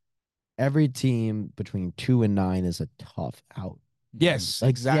Nuggets, every team between 2 and 9 is a tough out. Yes, like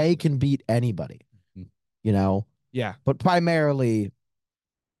exactly. They can beat anybody. Yeah, but primarily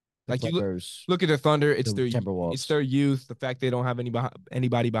like you look at the Thunder, it's their youth, the fact they don't have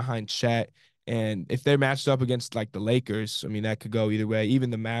anybody behind Chet, and if they're matched up against like the Lakers, I mean that could go either way.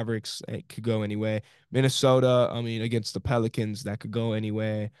 Even the Mavericks, it could go anyway. Minnesota, I mean against the Pelicans, that could go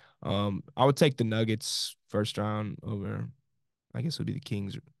anyway. I would take the Nuggets first round over, I guess it would be the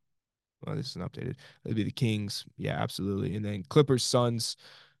Kings. Well, this is updated. It'd be the Kings, yeah, absolutely. And then Clippers, Suns,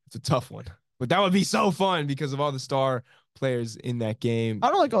 it's a tough one. But that would be so fun because of all the star players in that game. I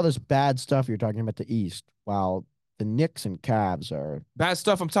don't like all this bad stuff you're talking about the East while the Knicks and Cavs are. Bad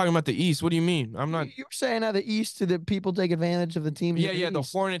stuff. I'm talking about the East. What do you mean? I'm not. You were saying how the East that people take advantage of the teams. Yeah, in yeah. The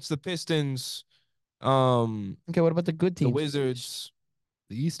East. Hornets, the Pistons, Okay, what about the good the teams? Wizards.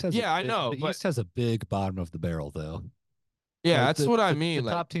 The East has Yeah, I know, the but East has a big bottom of the barrel though. yeah, Like, that's what I mean. The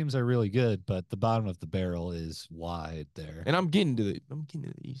Like, top teams are really good, but the bottom of the barrel is wide there. and I'm getting to the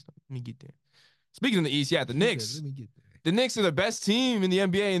East. Let me get there. Speaking of the East, yeah, the Knicks. Let me get there. The Knicks are the best team in the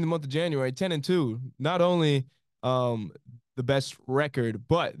NBA in the month of January, 10-2. Not only the best record,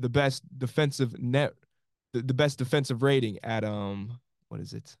 but the best defensive the best defensive rating at what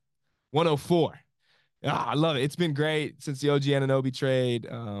is it? 104. I love it. It's been great since the OG Anunoby trade.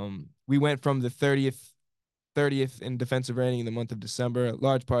 We went from the 30th in defensive rating in the month of December. A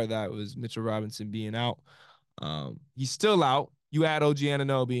large part of that was Mitchell Robinson being out. He's still out. You add OG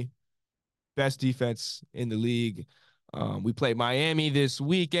Anunoby, best defense in the league. We play Miami this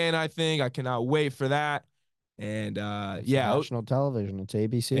weekend, I think. I cannot wait for that. And It's yeah, national television. It's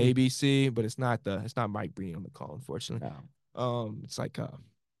ABC. ABC, but it's not Mike Breen on the call, unfortunately. No. It's like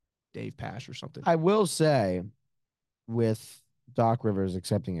Dave Pash or something. I will say, with Doc Rivers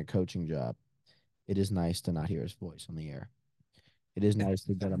accepting a coaching job, it is nice to not hear his voice on the air. It is nice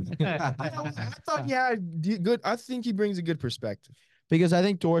to get him. I thought, yeah, good. I think he brings a good perspective. Because I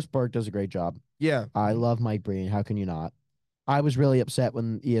think Dorsberg does a great job. Yeah. I love Mike Breen. How can you not? I was really upset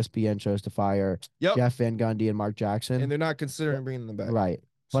when ESPN chose to fire Jeff Van Gundy and Mark Jackson. And they're not considering bringing them back. Right.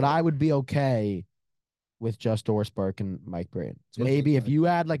 But I would be okay with just Dorsberg and Mike Breen. Maybe if you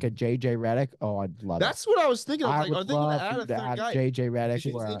add like a JJ Redick, I'd love That's what I was thinking. I was like, would are they going to love add a to third add guy? JJ Redick. If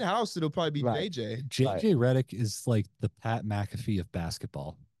it's in-house, it'll probably be Right. JJ. JJ Redick is like the Pat McAfee of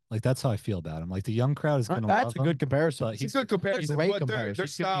basketball. Like that's how I feel about him. Like the young crowd is going to love him. That's a good comparison. But It's a good comparison. great But comparison. their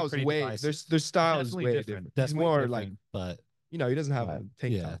He's gonna be style's pretty way divisive. their style is Definitely way different. different. He's Definitely more different, like, but he doesn't have a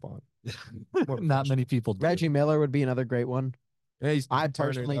tank Yeah. top on. not many people do. Reggie Miller would be another great one. Yeah, I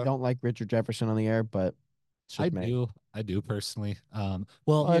personally don't like Richard Jefferson on the air, but it's just me. I do personally. Well,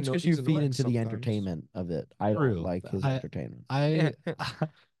 Well, it's know, because he's you feed annoying into the sometimes. entertainment of it. I True. don't like his I- entertainment. I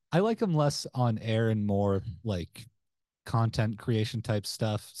I like him less on air and more like content creation type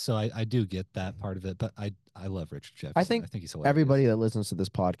stuff. So I do get that part of it, but I love Richard Jefferson. I think he's hilarious. Everybody that listens to this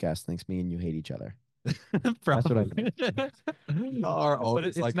podcast thinks me and you hate each other. That's what I But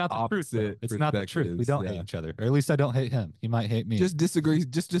it's like not the truth. though. opposite It's not the truth. We perspectives, don't yeah. hate each other, or at least I don't hate him. He might hate me. Just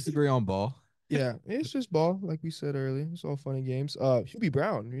disagree on ball. Yeah, it's just ball, like we said earlier. It's all fun and games. Hubie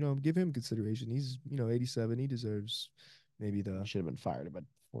Brown, give him consideration. He's 87. He deserves maybe the Should have been fired about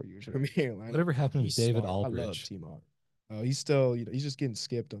 4 years ago. premier line. Whatever happened to He's David smart. I love Aldridge? T-Mont. He's still, he's just getting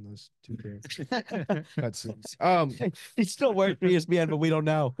skipped on those two games. Cutscenes. He still works for ESPN, but we don't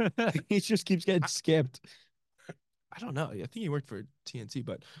know. He just keeps getting skipped. I don't know. I think he worked for TNT,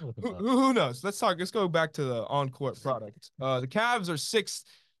 but Look him up. who knows? Let's go back to the on-court product. The Cavs are 6th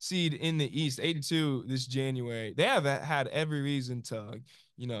seed in the East, 82 this January. They have had every reason to,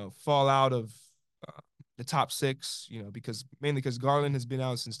 fall out of the top 6, mainly because Garland has been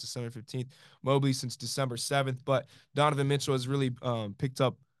out since December 15th, Mobley since December 7th, but Donovan Mitchell has really picked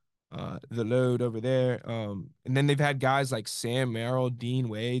up the load over there. And then they've had guys like Sam Merrill, Dean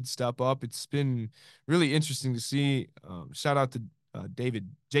Wade step up. It's been really interesting to see. Shout out to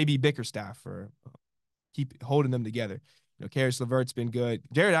JB Bickerstaff for keep holding them together. Karis LeVert's been good.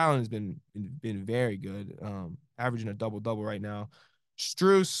 Jared Allen has been very good, averaging a double-double right now.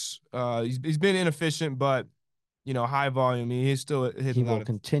 Strus, he's been inefficient, but high volume. He's still hitting He a lot will of.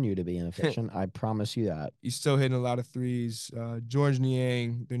 continue to be inefficient. I promise you that. He's still hitting a lot of threes. George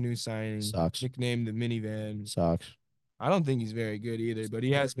Niang, their new signing, Sucks. nicknamed the minivan. Sucks. I don't think he's very good either, but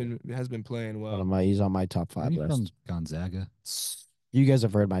he has been playing well. He's on my top 5 Maybe from list. Gonzaga. You guys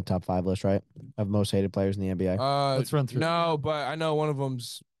have heard my top 5 list, right? Of most hated players in the NBA. Let's run through. No, but I know one of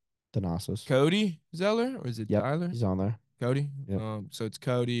them's Thanasis. Cody Zeller, or is it Yep, Tyler? he's on there. Cody. Yep. So it's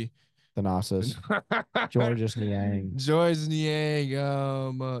Cody. Thanasis. Georges Niang. George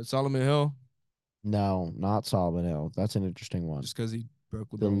Niang. Solomon Hill. No, not Solomon Hill. That's an interesting one. Just because he broke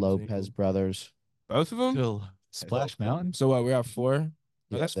The LeBron's Lopez ankle. brothers. Both of them. Still Splash Mountain. So what? We're at 4. Oh,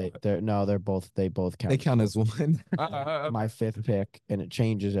 Yeah, that's they're both count. They count as one. My 5th pick, and it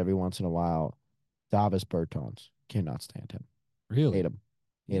changes every once in a while. Davis Bertans. Cannot stand him. Really? Hate him.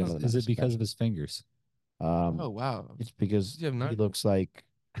 Hate him with a Is it massive because of his fingers? passion. Oh wow. It's because Does he have he 9? looks like,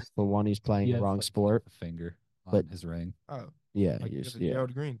 for one, he's playing He the has, wrong like, sport. a finger on but- his ring. Oh, Yeah, like he's- the yeah.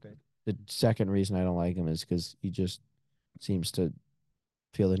 Gerald Green thing. The second reason I don't like him is because he just seems to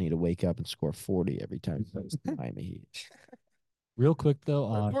feel the need to wake up and score 40 every time he plays the Miami Heat. Real quick though,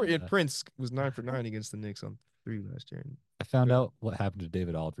 on Torian Prince was 9 for 9 against the Knicks on 3 last year. I found out what happened to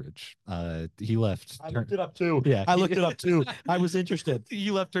David Aldridge. He left. I looked it up too. Yeah, I looked it up too. I was interested.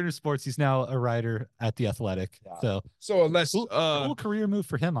 He left Turner Sports. He's now a writer at The Athletic. Yeah. So unless cool career move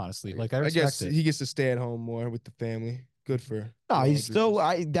for him, honestly. Like I I respect guess it. he gets to stay at home more with the family. Good for. No, he's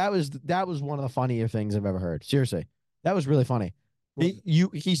Aldridge. still. That was one of the funnier things I've ever heard. Seriously, that was really funny.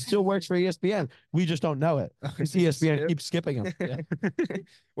 He still works for ESPN. We just don't know it. Because ESPN keeps skipping him. Yeah.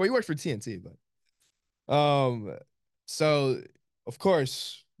 Well, he worked for TNT, but so of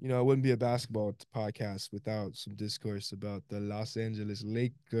course, it wouldn't be a basketball podcast without some discourse about the Los Angeles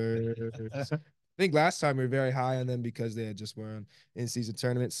Lakers. I think last time we were very high on them because they had just won in-season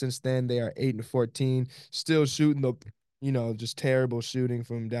tournament. Since then, they are 8-14, still shooting the, just terrible shooting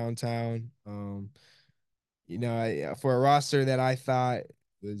from downtown. For a roster that I thought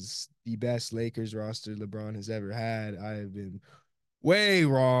was the best Lakers roster LeBron has ever had, I have been way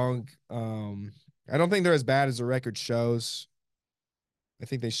wrong. I don't think they're as bad as the record shows. I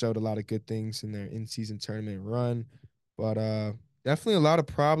think they showed a lot of good things in their in-season tournament run, but definitely a lot of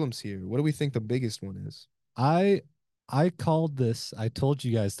problems here. What do we think the biggest one is? I called this. I told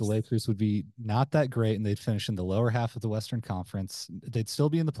you guys the Lakers would be not that great and they'd finish in the lower half of the Western Conference. They'd still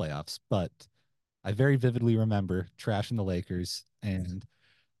be in the playoffs, but I very vividly remember trashing the Lakers, and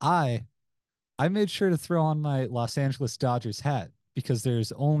I made sure to throw on my Los Angeles Dodgers hat because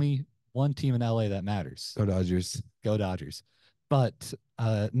there's only one team in LA that matters. Go Dodgers. Go Dodgers. But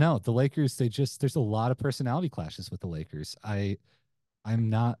no, the Lakers, there's a lot of personality clashes with the Lakers. I'm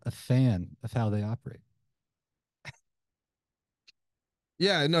not a fan of how they operate.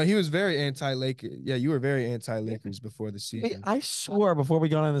 Yeah, no, he was very anti-Lakers. Yeah, you were very anti-Lakers before the season. I swore before we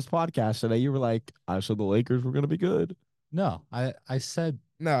got on this podcast today, you were like, I said the Lakers were going to be good. No, I said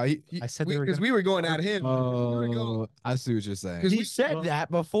No, I said they were because we were going at him. Oh, I see what you're saying. He said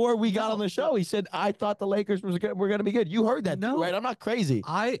that before we got on the show. He said, I thought the Lakers were going to be good. You heard that, No. too, right? I'm not crazy.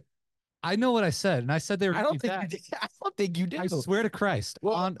 I know what I said, and I said they were. I don't think you did. I don't think you did. I swear to Christ.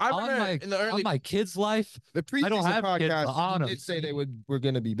 Well, on I remember in the early- my kids' life, The preseason I don't have kids, podcast but on 'em. did say they were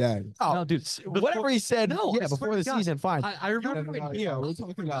going to be bad. Oh, no, dude. whatever he said, No, yeah, I swear before the to God. season, fine. I remember No, yeah, we're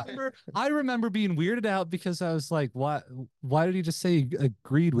talking about I remember being weirded out because I was like, why did he just say he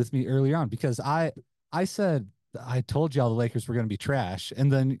agreed with me earlier on? Because I said I told y'all the Lakers were going to be trash, and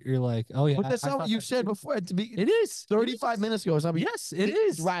then you're like, oh yeah, But that's I not thought what you that said too. before. To be It is 35 minutes ago or something. Yes, it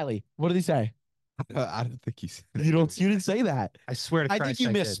is. Riley, what did he say? I don't think he's. You didn't say that. I swear to I Christ, think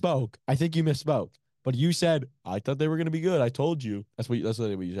you did. misspoke. I think you misspoke. But you said, I thought they were going to be good. I told you. That's what you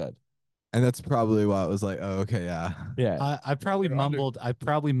said. And that's probably why it was like, oh, okay, yeah. Yeah. I probably They're under- mumbled. I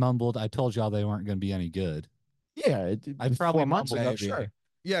probably mumbled. I told y'all they weren't going to be any good. Yeah. I probably 4 months ago, mumbled. sure.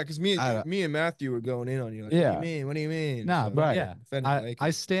 Yeah, because me and Matthew were going in on you. Like, Yeah. What do you mean? Nah, So, but yeah, defending the Lakers. I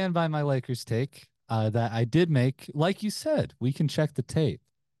stand by my Lakers take that I did make. Like you said, we can check the tape,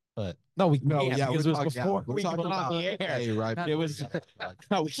 but No, we No, can't yeah, because we're it was talking, before we're we talking went on about the air. hey, right? It was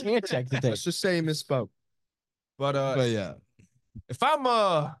no, we can't check the tape. Let's just say he misspoke. But But yeah, if I'm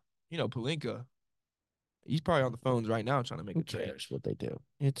Pelinka, he's probably on the phones right now trying to make Who a trade. cares what they do?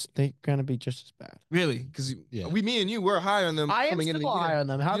 They're gonna be just as bad. Really? Because Yeah. me and you were high on them I am coming into still the high year. on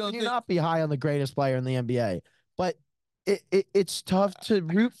them. How You don't can you think- not be high on the greatest player in the NBA? But it's tough to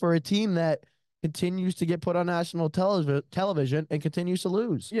root for a team that continues to get put on national television and continues to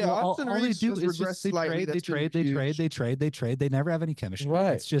lose. Yeah, Well, Austin all they Reeves do has is regressed just they slightly. trade, they That's been trade, they huge. trade, they trade, they trade. They never have any chemistry.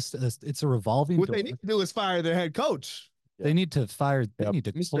 Right. It's just it's a revolving What door. they need to do is fire their head coach. They need to fire. They Yep. need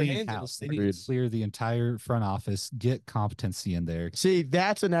to Mr. clean Handles, house. They need agreed. to clear the entire front office. Get competency in there. See,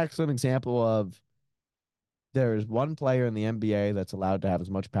 that's an excellent example of there is one player in the NBA that's allowed to have as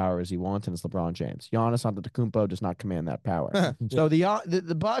much power as he wants, and it's LeBron James. Giannis Antetokounmpo does not command that power. So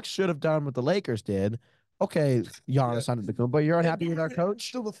the Bucks should have done what the Lakers did. Okay, Giannis Antetokounmpo, you're unhappy with our coach?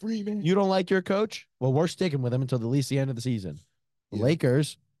 Still a free man. You don't like your coach? Well, we're sticking with him until at least the end of the season. The Yeah.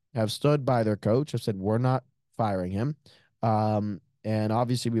 Lakers have stood by their coach, have said we're not firing him. And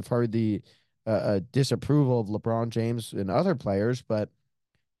obviously we've heard the disapproval of LeBron James and other players, but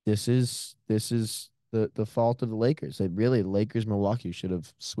this is the fault of the Lakers. The Lakers Milwaukee should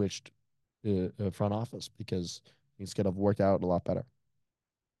have switched front office because things could have worked out a lot better.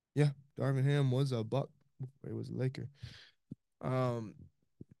 Darvin Ham was a Buck before he was a Laker.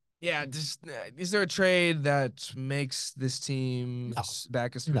 Yeah, just is there a trade that makes this team No.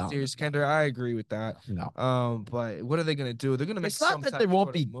 back as No. serious contender? I agree with that. No. But what are they gonna do? They're gonna make It's not some that type they of won't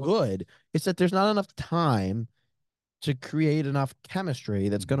sort be of move. good. It's that there's not enough time to create enough chemistry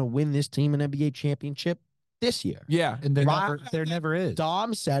that's going to win this team an NBA championship this year. Yeah, And Right. there never is.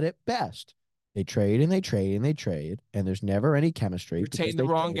 Dom said it best. They trade and they trade and they trade, and there's never any chemistry. Retain because the they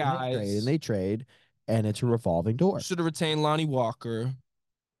wrong trade and they trade guys. and they trade, and it's a revolving door. Should have retained Lonnie Walker.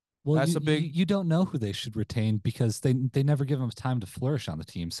 Well, That's a big. you don't know who they should retain because they never give them time to flourish on the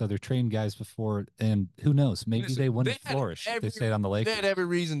team. So they're trained guys before, and who knows? Maybe Listen, they wouldn't had flourish if they every- stayed on the They Lakers. had every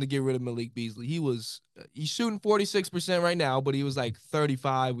reason to get rid of Malik Beasley. He's shooting 46% right now, but he was like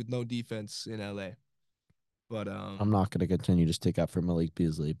 35 with no defense in LA. But I'm not going to continue to stick up for Malik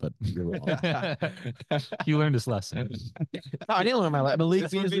Beasley, but you're wrong. You learned his lesson. No, I didn't learn my lesson. Malik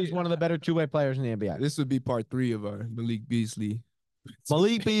This would Beasley be- is one of the better two-way players in the NBA. this would be part 3 of our Malik Beasley.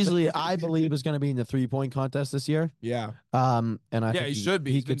 Malik Beasley, I believe, is going to be in the three-point contest this year. Yeah. And I think He should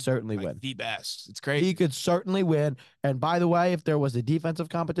be. He He's could been, certainly like, win. the best. It's crazy. He could certainly win. And by the way, if there was a defensive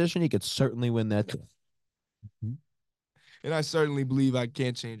competition, he could certainly win that too. And I certainly believe I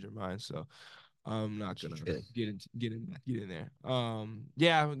can't change your mind. So I'm not gonna get in there.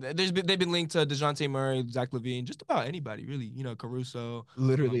 Yeah, they've been linked to DeJounte Murray, Zach LaVine, just about anybody really. You know, Caruso,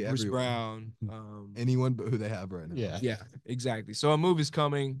 Literally Bruce everyone. Brown. Anyone but who they have right now. Yeah. Exactly. So a move is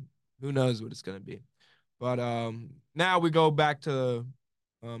coming. Who knows what it's gonna be? But now we go back to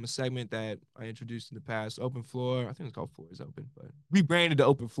a segment that I introduced in the past, Open Floor. I think it's called Floor is Open, but rebranded to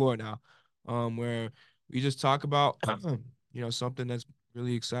Open Floor now, where we just talk about something that's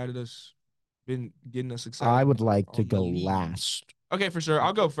really excited us, been getting us excited. I would like to on the go league. last. Okay, for sure.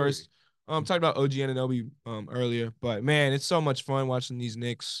 I'll go first. Talked about OG Anunoby earlier, but man, it's so much fun watching these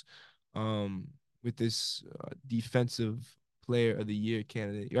Knicks with this defensive player of the year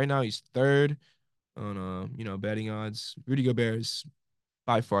candidate. Right now he's 3rd on betting odds. Rudy Gobert is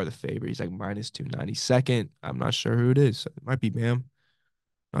by far the favorite. He's like minus 290. Second, I'm not sure who it is. It might be Bam.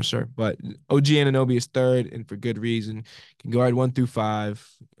 Not sure, but OG Anunoby is 3rd, and for good reason. Can guard 1 through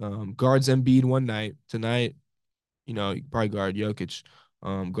 5. Guards Embiid one night. Tonight, you can probably guard Jokic.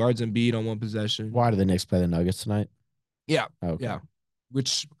 Guards Embiid on one possession. Why do the Knicks play the Nuggets tonight? Yeah, Okay. yeah.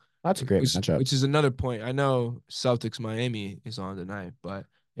 Which That's a great matchup. Which is another point. I know Celtics Miami is on tonight, but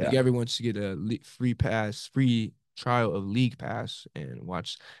I think everyone should get a free trial of League Pass and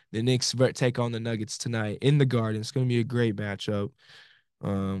watch the Knicks take on the Nuggets tonight in the Garden. It's going to be a great matchup. We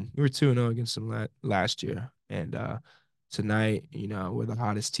were 2-0 against them last year, and tonight, we're the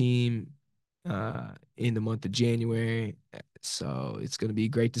hottest team in the month of January, so it's gonna be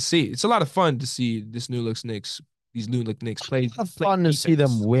great to see. It's a lot of fun to see these new look Knicks play. It's fun to see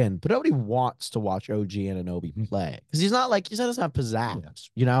them win, but nobody wants to watch OG Anunoby play because he's not like he doesn't have pizzazz,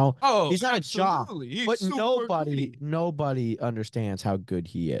 Oh, he's not a jock, absolutely. but He's nobody understands how good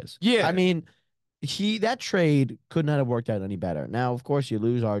he is. Yeah. I mean, that trade could not have worked out any better. Now, of course, you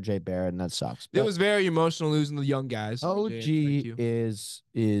lose RJ Barrett, and that sucks. It was very emotional losing the young guys. OG Thank you. is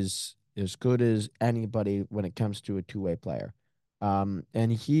as good as anybody when it comes to a two-way player,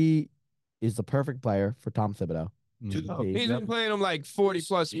 and he is the perfect player for Tom Thibodeau. He's been playing them like 40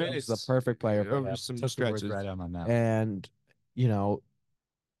 plus minutes. He's the perfect player for over him. some Took the stretches. words right out of my mouth. And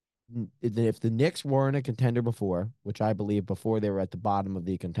if the Knicks weren't a contender before, which I believe before they were at the bottom of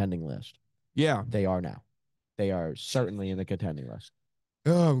the contending list, Yeah. they are now. They are certainly in the contending list.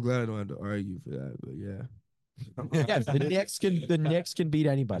 Oh, I'm glad I don't have to argue for that, but yeah. Yes, the Knicks can beat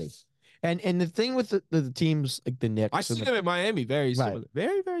anybody. And the thing with the teams like the Knicks, I see them at Miami very similar.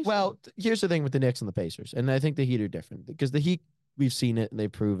 Very, very well, here's the thing with the Knicks and the Pacers, and I think the Heat are different because the Heat, we've seen it and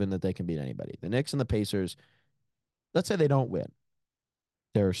they've proven that they can beat anybody. The Knicks and the Pacers, let's say they don't win,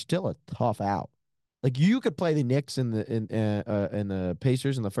 they're still a tough out. Like you could play the Knicks and the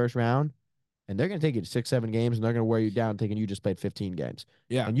Pacers in the first round, and they're going to take you to 6-7 games, and they're going to wear you down, thinking you just played 15 games.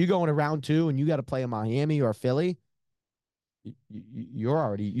 Yeah. And you go into round 2, and you got to play a Miami or a Philly. You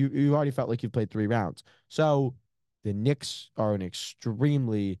already felt like you've played 3 rounds. So the Knicks are an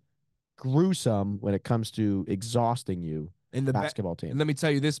extremely gruesome when it comes to exhausting you And the basketball team. And let me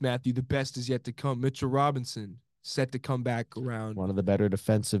tell you this, Matthew, the best is yet to come. Mitchell Robinson set to come back around. One of the better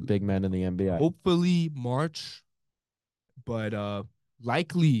defensive big men in the NBA. Hopefully March, but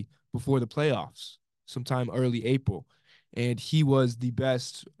likely before the playoffs, sometime early April. And he was the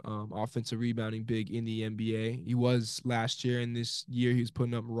best offensive rebounding big in the NBA. He was last year, and this year he was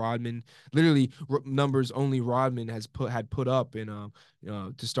putting up literally numbers only Rodman had put up in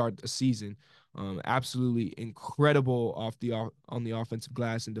to start a season. Absolutely incredible on the offensive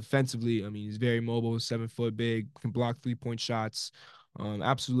glass, and defensively, I mean, he's very mobile, 7 foot big, can block 3-point shots.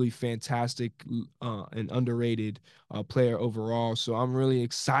 Absolutely fantastic and underrated player overall. So I'm really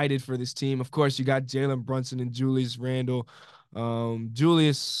excited for this team. Of course, you got Jalen Brunson and Julius Randle.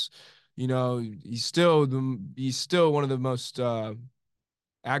 Julius, he's still one of the most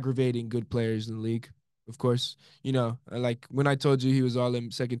aggravating good players in the league. Of course, like when I told you he was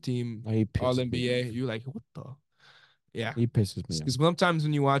second team He pissed All me NBA, you were like, what the? Yeah. He pisses me off. Because sometimes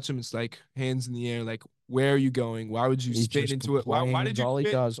when you watch him, it's like hands in the air. Like, where are you going? Why would you He spin just into it? Why did complains. you All he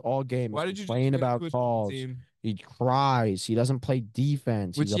spin? does all game Why is did you just complain spin about into a calls. team? He cries. He doesn't play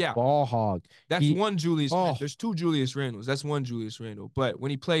defense. Which, He's a yeah, ball hog. that's He one Julius. oh There's two Julius Randles. That's one Julius Randle. But when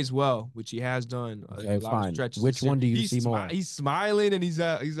he plays well, which he has done okay, a lot of fine. stretches Which this year, one do you see more? he's smiling and his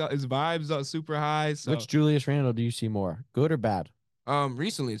vibes are super high. So Which Julius Randle do you see more? Good or bad?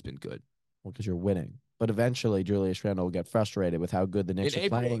 recently it's been good. Well, because you're winning. But eventually, Julius Randle will get frustrated with how good the Knicks are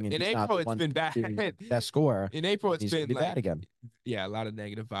playing, and In he's not April the it's one been bad. being the best scorer. In April it's He's been gonna be like bad again. yeah, a lot of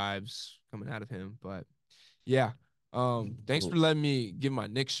negative vibes coming out of him. But yeah. Thanks for Ooh. letting me give my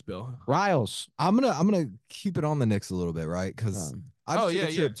Knicks spill. Riles. I'm gonna keep it on the Knicks a little bit, right? Because I Oh, took yeah,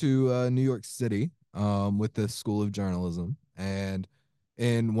 a trip to New York City with the School of Journalism, and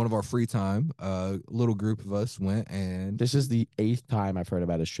in one of our free time, a little group of us went and This is the 8th time I've heard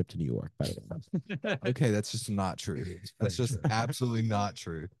about his trip to New York, by the way. okay, that's just not true. That's just absolutely not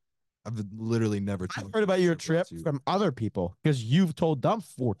true. I've literally never I've told heard about your about trip you. from other people because you've told them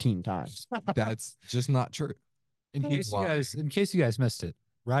 14 times. That's just not true. In case you guys missed it,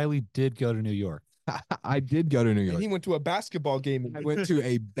 Riley did go to New York. I did go to New And York. he went to a basketball game. I went to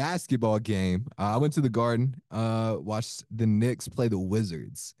a basketball game. I went to the Garden, watched the Knicks play the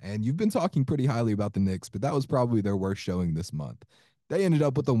Wizards. And you've been talking pretty highly about the Knicks, but that was probably their worst showing this month. They ended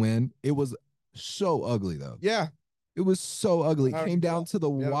up with a win. It was so ugly, though. Yeah. It was so ugly. It came down to the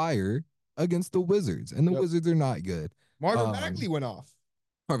Yep. wire against the Wizards, and the Yep. Wizards are not good. Marvin Bagley went off.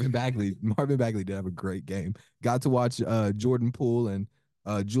 Marvin Bagley did have a great game. Got to watch Jordan Poole and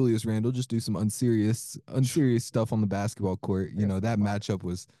Julius Randle just do some unserious stuff on the basketball court. You know, that matchup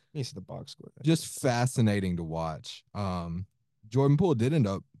was He's the box score. just fascinating to watch. Jordan Poole did end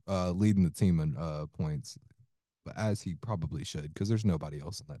up leading the team in points, as he probably should, because there's nobody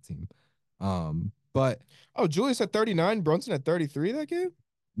else on that team. But Julius had 39, Brunson had 33 that game?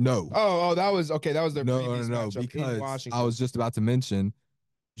 no. That was okay. That was their No, previous matchup in because Washington. I was just about to mention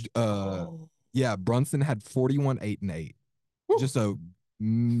yeah, Brunson had 41, 8, and 8. Woo. Just a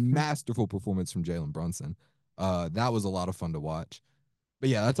masterful performance from Jalen Brunson. That was a lot of fun to watch. But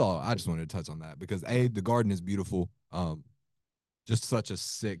yeah, that's all. I just wanted to touch on that because the Garden is beautiful. Just such a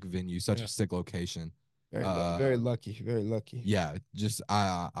sick venue, such a sick location. Very lucky, very lucky. Yeah, just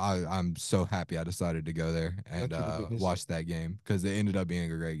I'm so happy I decided to go there and watch that game because it ended up being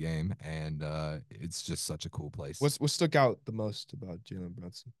a great game, and it's just such a cool place. What stuck out the most about Jalen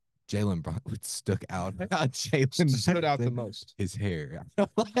Brunson? Jalen Brunson stuck out. Jalen stood out the most. His hair.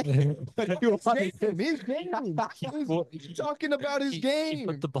 He's talking about his game. He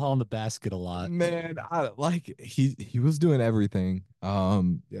put the ball in the basket a lot. Man, he was doing everything.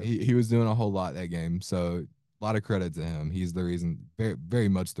 He was doing a whole lot that game. So a lot of credit to him. He's the reason, very, very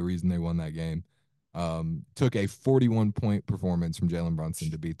much the reason they won that game. Took a 41-point performance from Jalen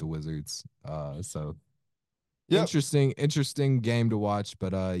Brunson to beat the Wizards. So yep. Interesting game to watch,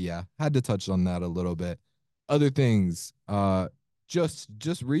 but yeah, had to touch on that a little bit. Other things just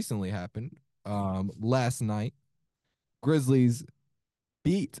recently happened. Last night, Grizzlies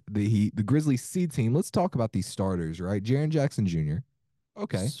beat the Heat, the Grizzlies C team. Let's talk about these starters, right? Jaren Jackson Jr.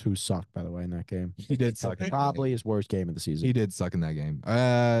 Okay. Who sucked, by the way, in that game. He did suck. Probably his worst game of the season. He did suck in that game.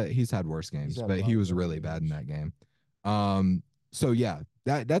 He's had worse games, but he was really bad in that game. So yeah,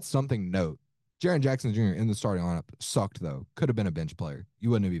 that's something to note. Jaren Jackson Jr. in the starting lineup sucked, though. Could have been a bench player.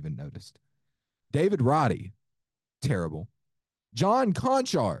 You wouldn't have even noticed. David Roddy, terrible. John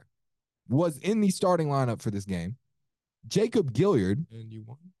Conchar was in the starting lineup for this game. Jacob Gilyard. And you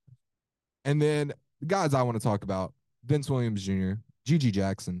won. And then the guys I want to talk about, Vince Williams Jr., Gigi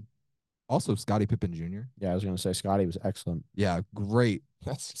Jackson, also Scottie Pippen Jr. Yeah, I was going to say Scottie was excellent. Yeah, great.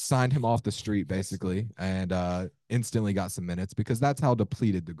 Signed him off the street, basically, and instantly got some minutes because that's how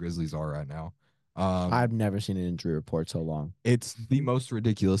depleted the Grizzlies are right now. I've never seen an injury report so long. It's the most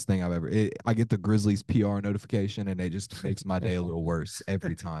ridiculous thing I've ever. I get the Grizzlies PR notification, and it just makes my day a little worse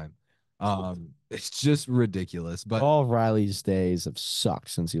every time. It's just ridiculous. But all of Riley's days have sucked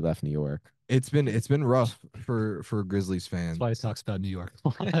since he left New York. It's been rough for Grizzlies fans. That's why he talks about New York.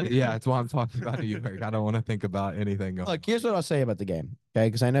 Yeah, that's why I'm talking about New York. I don't want to think about anything else. Look, here's what I'll say about the game, okay?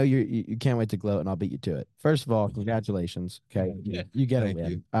 Because I know you can't wait to gloat, and I'll beat you to it. First of all, congratulations, okay? You get a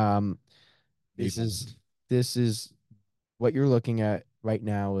win. This is what you're looking at right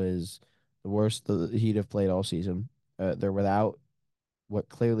now is the worst the Heat have played all season. They're without what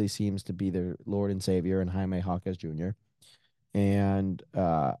clearly seems to be their Lord and Savior in Jaime Jaquez Jr. And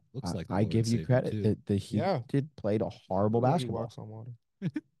looks like I give you credit that the Heat played a horrible basketball. Walks on water.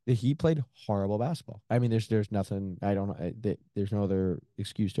 The Heat played horrible basketball. I mean, there's nothing. I don't know. There's no other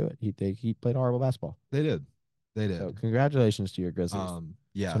excuse to it. He played horrible basketball. They did. They So did. congratulations to your Grizzlies.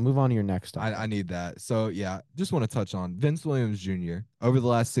 Yeah. So move on to your next I topic. need that. So yeah, just want to touch on Vince Williams Jr. over the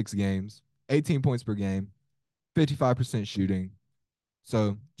last 6 games, 18 points per game, 55% shooting.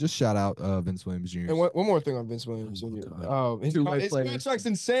 So just shout out Vince Williams Jr. And one more thing on Vince Williams Jr. His contract's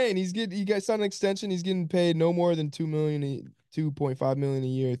insane. He got signed an extension. He's getting paid no more than $2.5 million a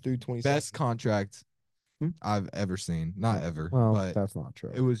year through 20. Best contract I've ever seen. Not ever, Well, but that's not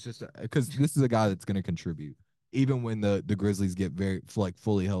true. it was just because this is a guy that's going to contribute. Even when the Grizzlies get very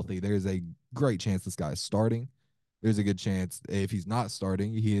fully healthy, there's a great chance this guy is starting. There's a good chance if he's not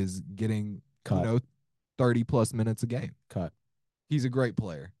starting, he is getting Cut. 30 plus minutes a game. Cut. He's a great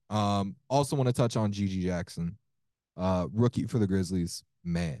player. Also want to touch on Gigi Jackson, rookie for the Grizzlies.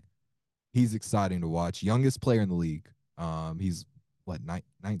 Man, he's exciting to watch. Youngest player in the league. He's what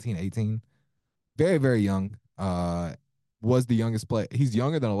 19, 18? Very, very young. Was the youngest player. He's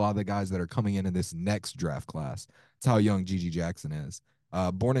younger than a lot of the guys that are coming in this next draft class. That's how young Gigi Jackson is.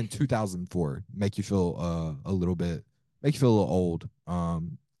 Born in 2004. Make you feel a little old.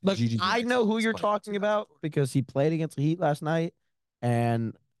 Look, Gigi I know who you're Jackson talking about because he played against the Heat last night,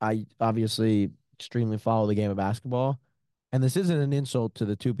 and I obviously extremely follow the game of basketball. And this isn't an insult to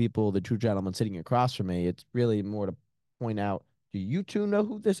the two gentlemen sitting across from me. It's really more to point out. Do you two know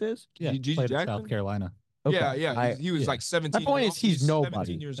who this is? Yeah, Gigi played at Jackson? South Carolina. Yeah, yeah. He was yeah. like 17. My point is he's nobody.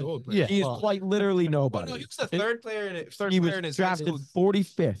 17 years old. Yeah. He is well, quite literally Well, nobody. no, he was the third player in it. He was drafted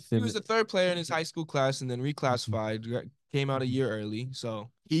 45th. He was the third player in his high school class and then reclassified. Came out a year early.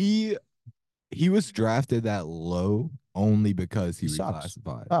 So he was drafted that low only because he sucks.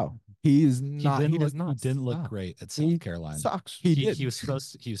 reclassified. Oh, He is not. He didn't look great at South Carolina. Sucks. He was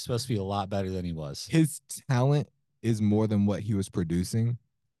supposed to be a lot better than he was. His talent is more than what he was producing,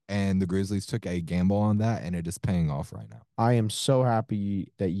 and the Grizzlies took a gamble on that, and it is paying off right now. I am so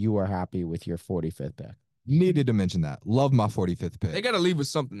happy that you are happy with your 45th pick. Needed to mention that. Love my 45th pick. they got to leave with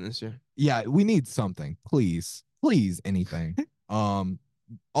something this year. Yeah, we need something. Please, anything.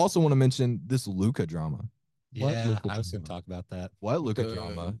 Also want to mention this Luka drama. Yeah, I was going to talk about that. What Luka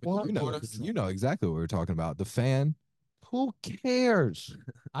drama? What? You know exactly what we're talking about. The fan. Who cares?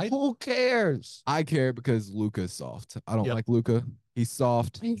 Who cares? I care because Luka's soft. I don't like Luka. He's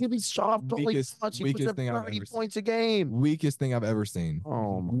soft. He can be soft only much. He puts up 30 points a game. Weakest thing I've ever seen.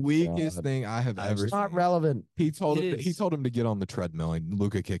 Oh my Weakest God. thing I have ever It's not seen. relevant. He told him to get on the treadmill and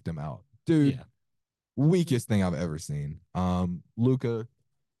Luka kicked him out. Dude, weakest thing I've ever seen. Luka,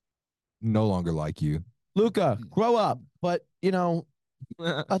 no longer like you. Luka, grow up. But,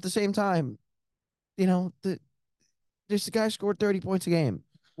 at the same time, this guy scored 30 points a game.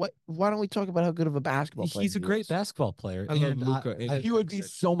 Why don't we talk about how good of a basketball player He's a he great is? basketball player. I love and Luka. He would be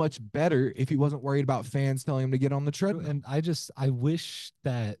so much better if he wasn't worried about fans telling him to get on the treadmill. And I wish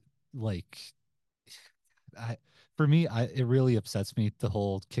that for me, it really upsets me the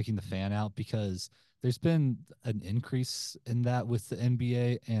whole kicking the fan out because there's been an increase in that with the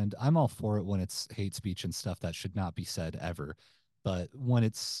NBA, and I'm all for it when it's hate speech and stuff that should not be said ever. But when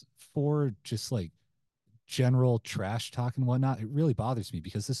it's for just general trash talk and whatnot, it really bothers me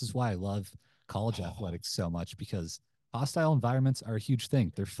because this is why I love college athletics so much because hostile environments are a huge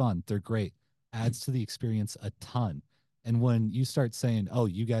thing. They're fun. They're great. Adds to the experience a ton. And when you start saying, "Oh,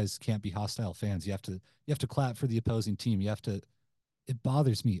 you guys can't be hostile fans. You have to clap for the opposing team. It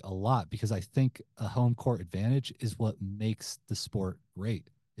bothers me a lot because I think a home court advantage is what makes the sport great.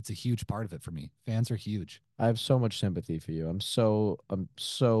 It's a huge part of it for me. Fans are huge. I have so much sympathy for you. I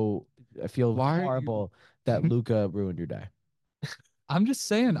feel horrible that Luka ruined your day. I'm just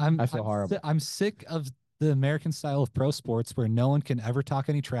saying, I feel horrible. I'm sick of the American style of pro sports where no one can ever talk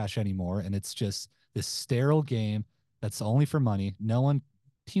any trash anymore, and it's just this sterile game that's only for money.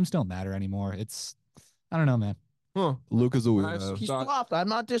 Teams don't matter anymore. I don't know, man. Huh. Luka's a weirdo. He's soft. I'm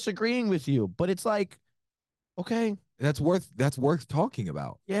not disagreeing with you, but it's like, okay, That's worth talking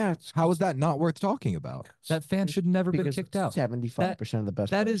about. yeah. How is that not worth talking about? That fan should never been kicked out. 75% of the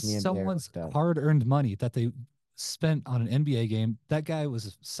best. That players in the is NBA are someone's kicked out. hard-earned money that they spent on an NBA game. That guy was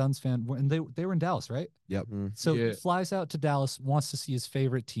a Suns fan, and they were in Dallas, right? Yep. So Yeah. he flies out to Dallas, wants to see his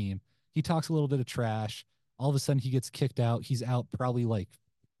favorite team. He talks a little bit of trash. All of a sudden, he gets kicked out. He's out probably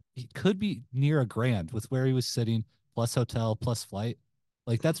he could be near $1,000 with where he was sitting, plus hotel, plus flight.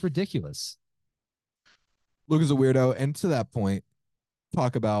 That's ridiculous. Luka's a weirdo. And to that point,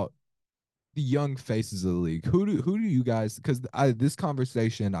 talk about the young faces of the league. Who do you guys? Because this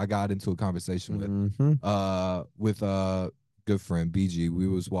conversation, I got into a conversation with good friend BG. We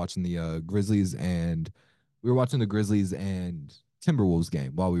was watching the Grizzlies and Timberwolves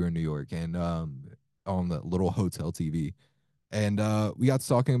game while we were in New York and on the little hotel TV, and we got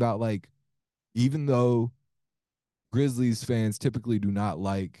talking about even though Grizzlies fans typically do not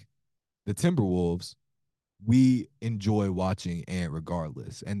like the Timberwolves, we enjoy watching Ant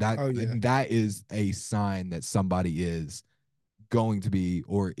regardless. And Oh yeah. that is a sign that somebody is going to be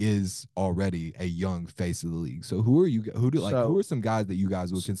or is already a young face of the league. So who are some guys that you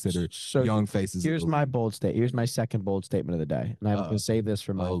guys would consider young faces Here's of the my league? bold state. Here's my second bold statement of the day. And I'm going to save this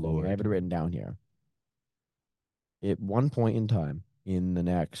for my thing. Lord. I have it written down here. At one point in time in the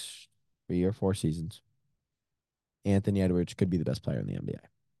next 3 or 4 seasons, Anthony Edwards could be the best player in the NBA.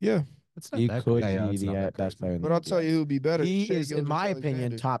 Yeah. It's not He that could crazy. be it's not the that best crazy. player in the But I'll NBA. tell you who'd be better. He Shai is, in my opinion,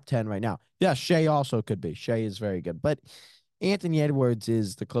 Gilgeous-Alexander. top 10 right now. Yeah, Shea also could be. Shea is very good. But Anthony Edwards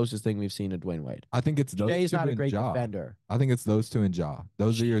is the closest thing we've seen to Dwayne Wade. I think it's those Shea's two not a and great Ja. defender. I think it's those two and Ja.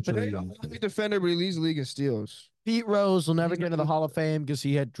 Those are your But three. they don't like defender, but he leads the league in steals. Pete Rose will never He's get into not the Hall of Fame because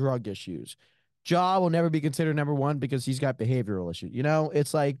he had drug issues. Ja will never be considered number 1 because he's got behavioral issues. You know,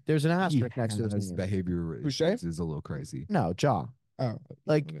 it's like there's an asterisk next to his name. behavior Boucher? is a little crazy. No, Ja. Oh,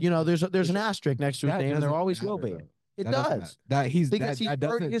 Like, you know, there's an asterisk next to his That name, and there doesn't always will matter, be. though. It That doesn't does. matter. That he's Because he's that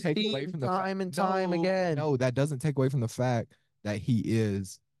hurt doesn't his take away team from the time and time No, again. No, that doesn't take away from the fact that he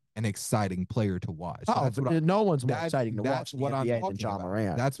is an exciting player to watch. Oh, That's what no one's more that- exciting to that's watch in what the I'm NBA than talking John about.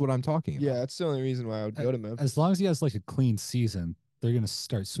 Morant. That's what I'm talking about. yeah, that's the only reason why I would go to Memphis. As long as he has like a clean season, they're gonna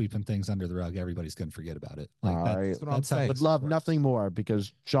start sweeping things under the rug. Everybody's gonna forget about it. Like All that's, right. That's what I'm that's how saying. this Would love works. nothing more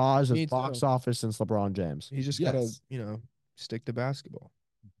because Ja is Me a box too. office since LeBron James. He just Yes. gotta, stick to basketball.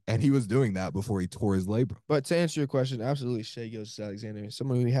 And he was doing that before he tore his labrum. But to answer your question, absolutely Shai Gilgeous-Alexander,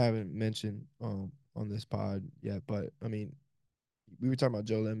 someone we haven't mentioned on this pod yet. But I mean, we were talking about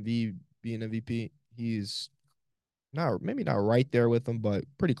Joel Embiid being MVP. He's maybe not right there with him, but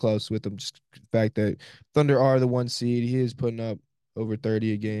pretty close with him. Just the fact that Thunder are the 1 seed. He is putting up over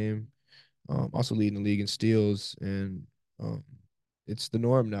 30 a game. Also leading the league in steals, and it's the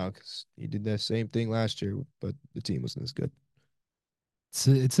norm now because he did that same thing last year, but the team wasn't as good.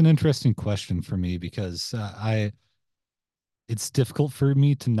 It's an interesting question for me because it's difficult for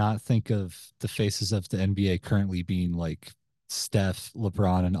me to not think of the faces of the NBA currently being like Steph,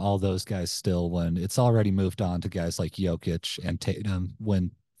 LeBron, and all those guys still when it's already moved on to guys like Jokic and Tatum.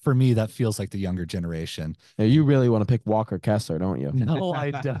 When for me, that feels like the younger generation. Now, you really want to pick Walker Kessler, don't you? No,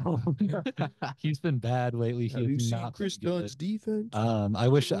 I don't. He's been bad lately. Have you seen Chris Dunn's defense? I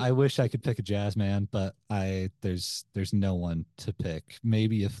wish I could pick a jazz man, but there's no one to pick.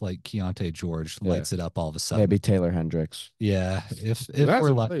 Maybe if like Keontae George lights it up all of a sudden. Maybe Taylor Hendricks. Yeah, if Who we're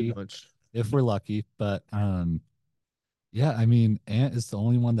hasn't lucky. played much. If we're lucky, but yeah, I mean, Ant is the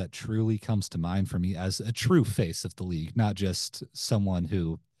only one that truly comes to mind for me as a true face of the league, not just someone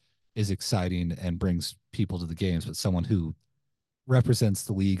who is exciting and brings people to the games, but someone who represents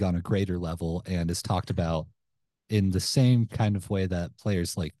the league on a greater level and is talked about in the same kind of way that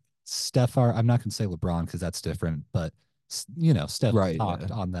players like Steph are. I'm not going to say LeBron because that's different, but Steph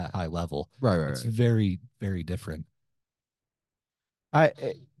talked on that high level. Right. It's very, very different.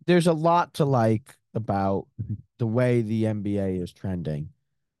 There's a lot to like about the way the NBA is trending.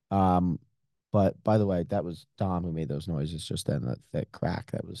 But by the way, that was Dom who made those noises just then. That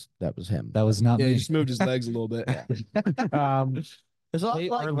crack, that was him. That was not Yeah, me. he just moved his legs a little bit. There's a lot They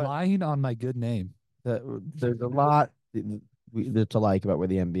to like, are lying on my good name. there's a lot to like about where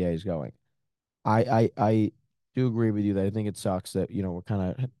the NBA is going. I do agree with you that I think it sucks that we're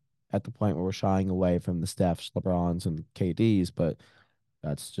kind of at the point where we're shying away from the Stephs, LeBrons, and KDs, but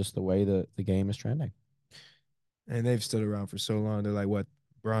that's just the way the game is trending. And they've stood around for so long. They're like, what?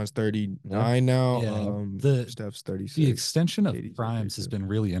 Bron's 39 now. Yeah, Steph's 36. The extension of KD's primes has 32. been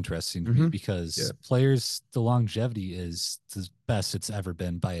really interesting to me because Yeah. players, the longevity is the best it's ever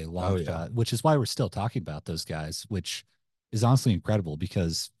been by a long shot, which is why we're still talking about those guys, which is honestly incredible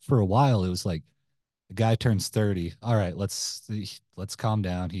because for a while it was like the guy turns 30. All right, let's calm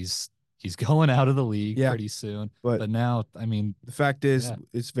down. He's going out of the league pretty soon. But now, I mean, the fact is,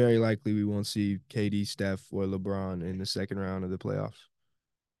 it's very likely we won't see KD, Steph, or LeBron in the second round of the playoffs.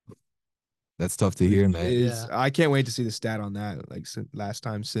 That's tough to hear, man. I can't wait to see the stat on that. Like last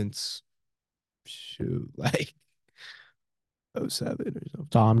time since, like 07 or something.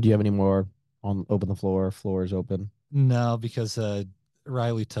 Tom, do you have any more on Open the Floor? Floor is open. No, because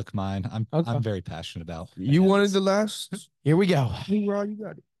Riley took mine. I'm very passionate about. You wanted the last. Here we go. Rob, you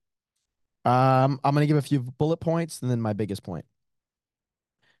got it. I'm gonna give a few bullet points and then my biggest point.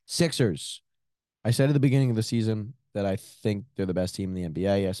 Sixers. I said at the beginning of the season that I think they're the best team in the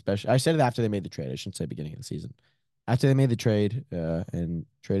NBA, especially I said it after they made the trade. I shouldn't say beginning of the season. After they made the trade and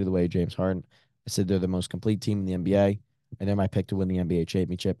traded away James Harden, I said they're the most complete team in the NBA, and they're my pick to win the NBA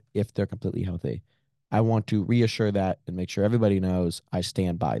championship if they're completely healthy. I want to reassure that and make sure everybody knows I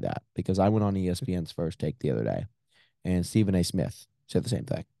stand by that because I went on ESPN's First Take the other day and Stephen A. Smith said the same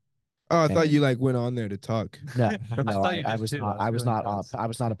thing. Oh, I thought you like went on there to talk. No, I no, thought you I did was too. not. I I was was really not. impressed. I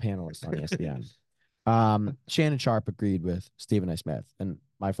was not a panelist on ESPN. Shannon Sharp agreed with Stephen A. Smith, and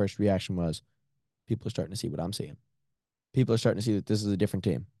my first reaction was, people are starting to see what I'm seeing. People are starting to see that this is a different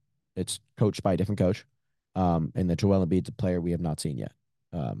team. It's coached by a different coach, and that Joel Embiid's a player we have not seen yet.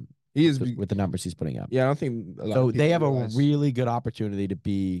 He is. With the numbers he's putting up. Yeah, I don't think a lot So of people they have realize. a really good opportunity to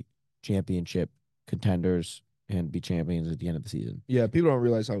be championship contenders and be champions at the end of the season. Yeah, people don't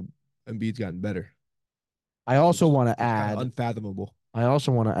realize how Embiid's gotten better. I also want to It's kinda add. unfathomable. I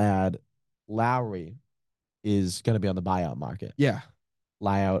also want to add, Lowry is going to be on the buyout market. Yeah,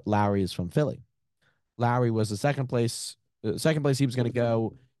 Lowry is from Philly. Lowry was the second place he was going to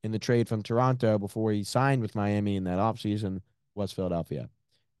go in the trade from Toronto before he signed with Miami in that offseason was Philadelphia.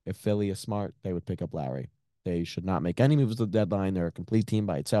 If Philly is smart, they would pick up Lowry. They should not make any moves at the deadline. They're a complete team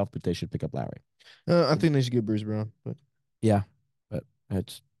by itself, but they should pick up Lowry. I think they should get Bruce Brown. But Yeah, but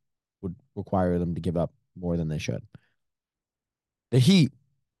it would require them to give up more than they should. The Heat,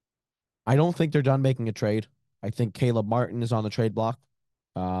 I don't think they're done making a trade. I think Caleb Martin is on the trade block,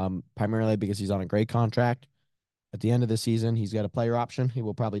 primarily because he's on a great contract. At the end of the season, he's got a player option. He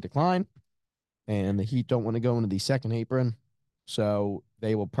will probably decline, and the Heat don't want to go into the second apron, so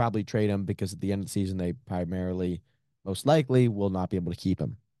they will probably trade him because at the end of the season, they primarily, most likely, will not be able to keep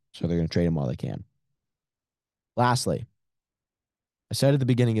him. So they're going to trade him while they can. Lastly, I said at the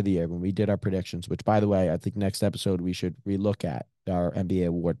beginning of the year when we did our predictions, which, by the way, I think next episode we should relook at our NBA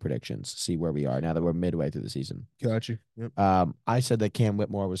award predictions, see where we are now that we're midway through the season. got you. Yep. I said that Cam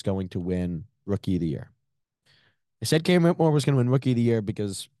Whitmore was going to win Rookie of the Year. I said Cam Whitmore was going to win Rookie of the Year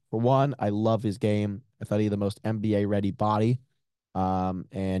because, for one, I love his game. I thought he had the most NBA-ready body,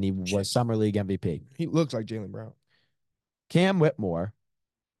 and he was Summer League MVP. He looks like Jaylen Brown. Cam Whitmore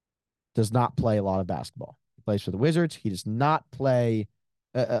does not play a lot of basketball. He plays for the Wizards. He does not play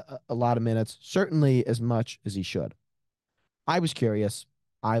a lot of minutes, certainly as much as he should. I was curious.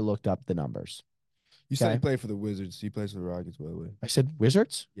 I looked up the numbers. You said Okay. he played for the Wizards. He plays for the Rockets, by the way. I said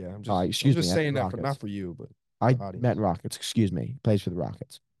Wizards? Yeah, I'm just, All right, excuse I'm just me, I saying meant that for, Rockets. not for you, but I the audience. meant Rockets. Excuse me. He plays for the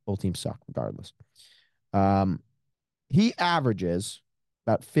Rockets. Both teams suck regardless. He averages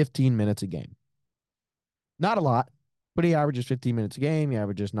about 15 minutes a game. Not a lot, but he averages 15 minutes a game. He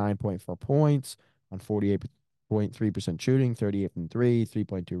averages 9.4 points on 48.3% shooting, 38 from 3,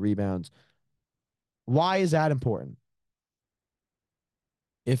 3.2 rebounds. Why is that important?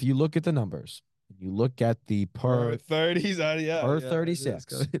 If you look at the numbers, you look at the per 30s, yeah. per yeah,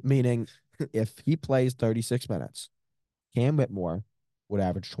 36, meaning if he plays 36 minutes, Cam Whitmore would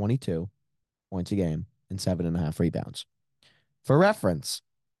average 22 points a game and 7.5 rebounds. For reference,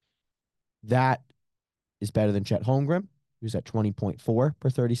 that is better than Chet Holmgren, who's at 20.4 per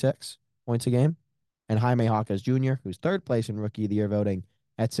 36 points a game, and Jaime Jaquez Jr., who's third place in Rookie of the Year voting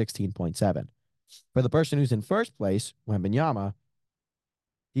at 16.7. For the person who's in first place, Wembanyama,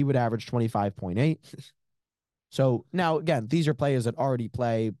 he would average 25.8. So now, again, these are players that already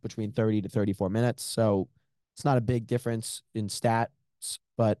play between 30 to 34 minutes. So it's not a big difference in stats,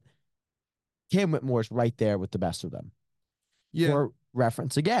 but Cam Whitmore's right there with the best of them. Yeah. For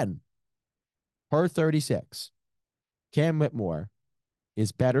reference, again, per 36, Cam Whitmore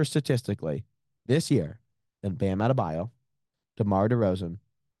is better statistically this year than Bam Adebayo, DeMar DeRozan,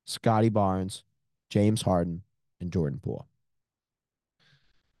 Scotty Barnes, James Harden, and Jordan Poole.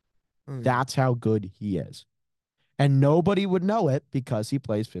 That's how good he is. And nobody would know it because he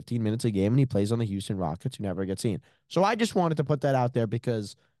plays 15 minutes a game and he plays on the Houston Rockets, who never get seen. So I just wanted to put that out there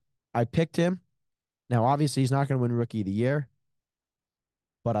because I picked him. Now, obviously, he's not going to win Rookie of the Year,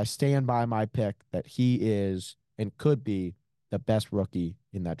 but I stand by my pick that he is and could be the best rookie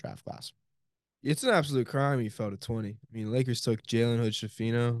in that draft class. It's an absolute crime he fell to 20. I mean, Lakers took Jalen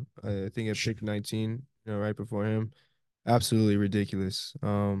Hood-Schifino, I think at pick 19, right before him. Absolutely ridiculous.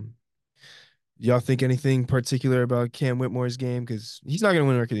 Y'all think anything particular about Cam Whitmore's game? Because he's not going to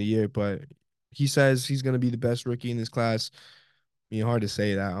win Rookie of the Year, but he says he's going to be the best rookie in this class. I mean, hard to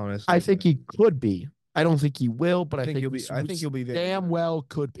say that, honestly. I think he could be. I don't think he will, but I think he'll be. I think he'll be very damn good. well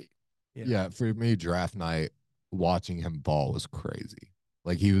could be. Yeah, for me, draft night, watching him ball was crazy.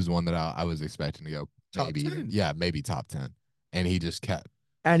 Like, he was one that I was expecting to go maybe, Top 10. maybe top 10. And he just kept.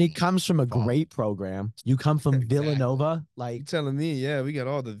 And he comes from a Fall. great program. You come from Exactly. Villanova. You Like, telling me? Yeah, we got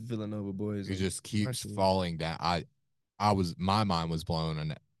all the Villanova boys. He just keeps Impressive. falling down. My mind was blown.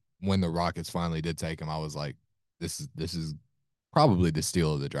 And when the Rockets finally did take him, I was like, this is probably the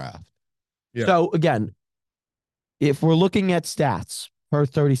steal of the draft. Yeah. So, again, if we're looking at stats per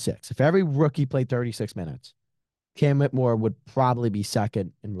 36, if every rookie played 36 minutes, Cam Whitmore would probably be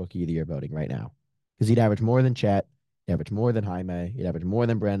second in Rookie of the Year voting right now because he'd average more than Chet. He'd average more than Jaime. He'd average more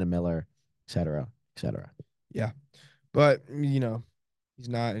than Brandon Miller, et cetera, et cetera. Yeah. But, he's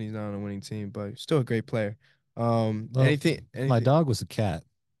not, and he's not on a winning team, but still a great player. Well, Anything? My dog was a cat.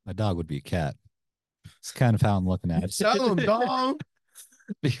 My dog would be a cat. It's kind of how I'm looking at it. Tell him, dog.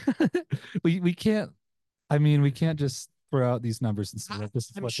 we can't. I mean, we can't just throw out these numbers and say like, this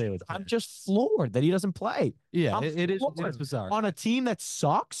is what they would. I'm just floored that he doesn't play. Yeah, it is bizarre. On a team that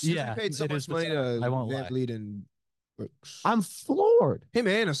sucks? Yeah, He paid so it much is money bizarre. to I won't Van lie. Vliet and Brooks. I'm floored. Him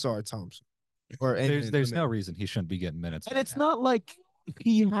and Asar Thompson. Or There's no reason he shouldn't be getting minutes. And right it's now. not like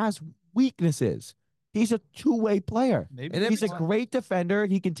he has weaknesses. He's a two-way player. Maybe And he's a that's- great defender.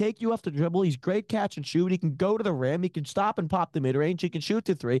 He can take you off the dribble. He's great catch and shoot. He can go to the rim. He can stop and pop the mid-range. He can shoot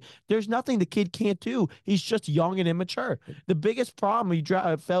the three. There's nothing the kid can't do. He's just young and immature. The biggest problem he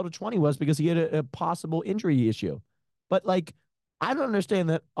fell to 20 was because he had a possible injury issue. But, like, I don't understand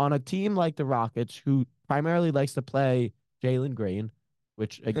that on a team like the Rockets, who primarily likes to play Jalen Green,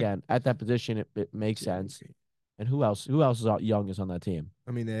 which, again, at that position, it makes sense. And who else? Who else is young is on that team?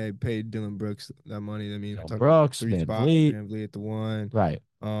 I mean, they paid Dylan Brooks that money. I mean, Dylan Brooks, three Van spots, Vliet. Van Vliet at the one. Right.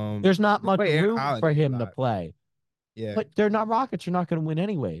 There's There's not much play Aaron room Holiday for a him to lot. play. Yeah. But they're not Rockets. You're not going to win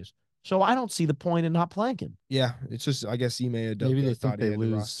anyways. So I don't see the point in not playing him. Yeah. It's just, I guess Ime Maybe they thought think they he had the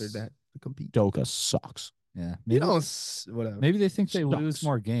lose. roster that to compete. Doka sucks. Yeah, You maybe know, whatever. maybe they think they Sucks. lose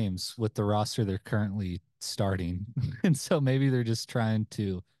more games with the roster they're currently starting, and so maybe they're just trying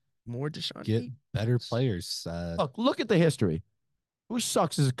to More Deshaun get Tate. better players. Look at the history. Who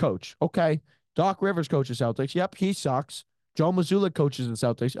sucks as a coach? Okay. Doc Rivers coaches Celtics. Yep, he sucks. Joe Mazzulla coaches the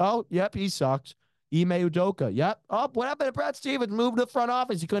Celtics. Oh, yep, he sucks. Ime Udoka. Yep. Oh, what happened to Brad Stevens? Moved to the front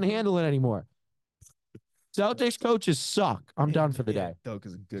office. He couldn't handle it anymore. Celtics coaches suck. I'm done for the day.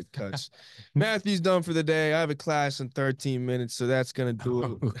 Doka's a good coach. Matthew's done for the day. I have a class in 13 minutes, so that's gonna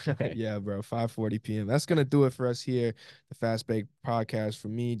do it. Okay. Yeah, bro. 5:40 p.m. That's gonna do it for us here. The Fastbreak podcast for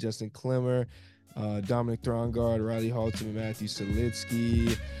me, Justin Clemmer, Dominic Throngard, Riley Haltom, and Matthew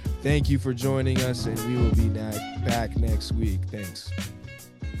Silitsky. Thank you for joining us, and we will be back next week. Thanks.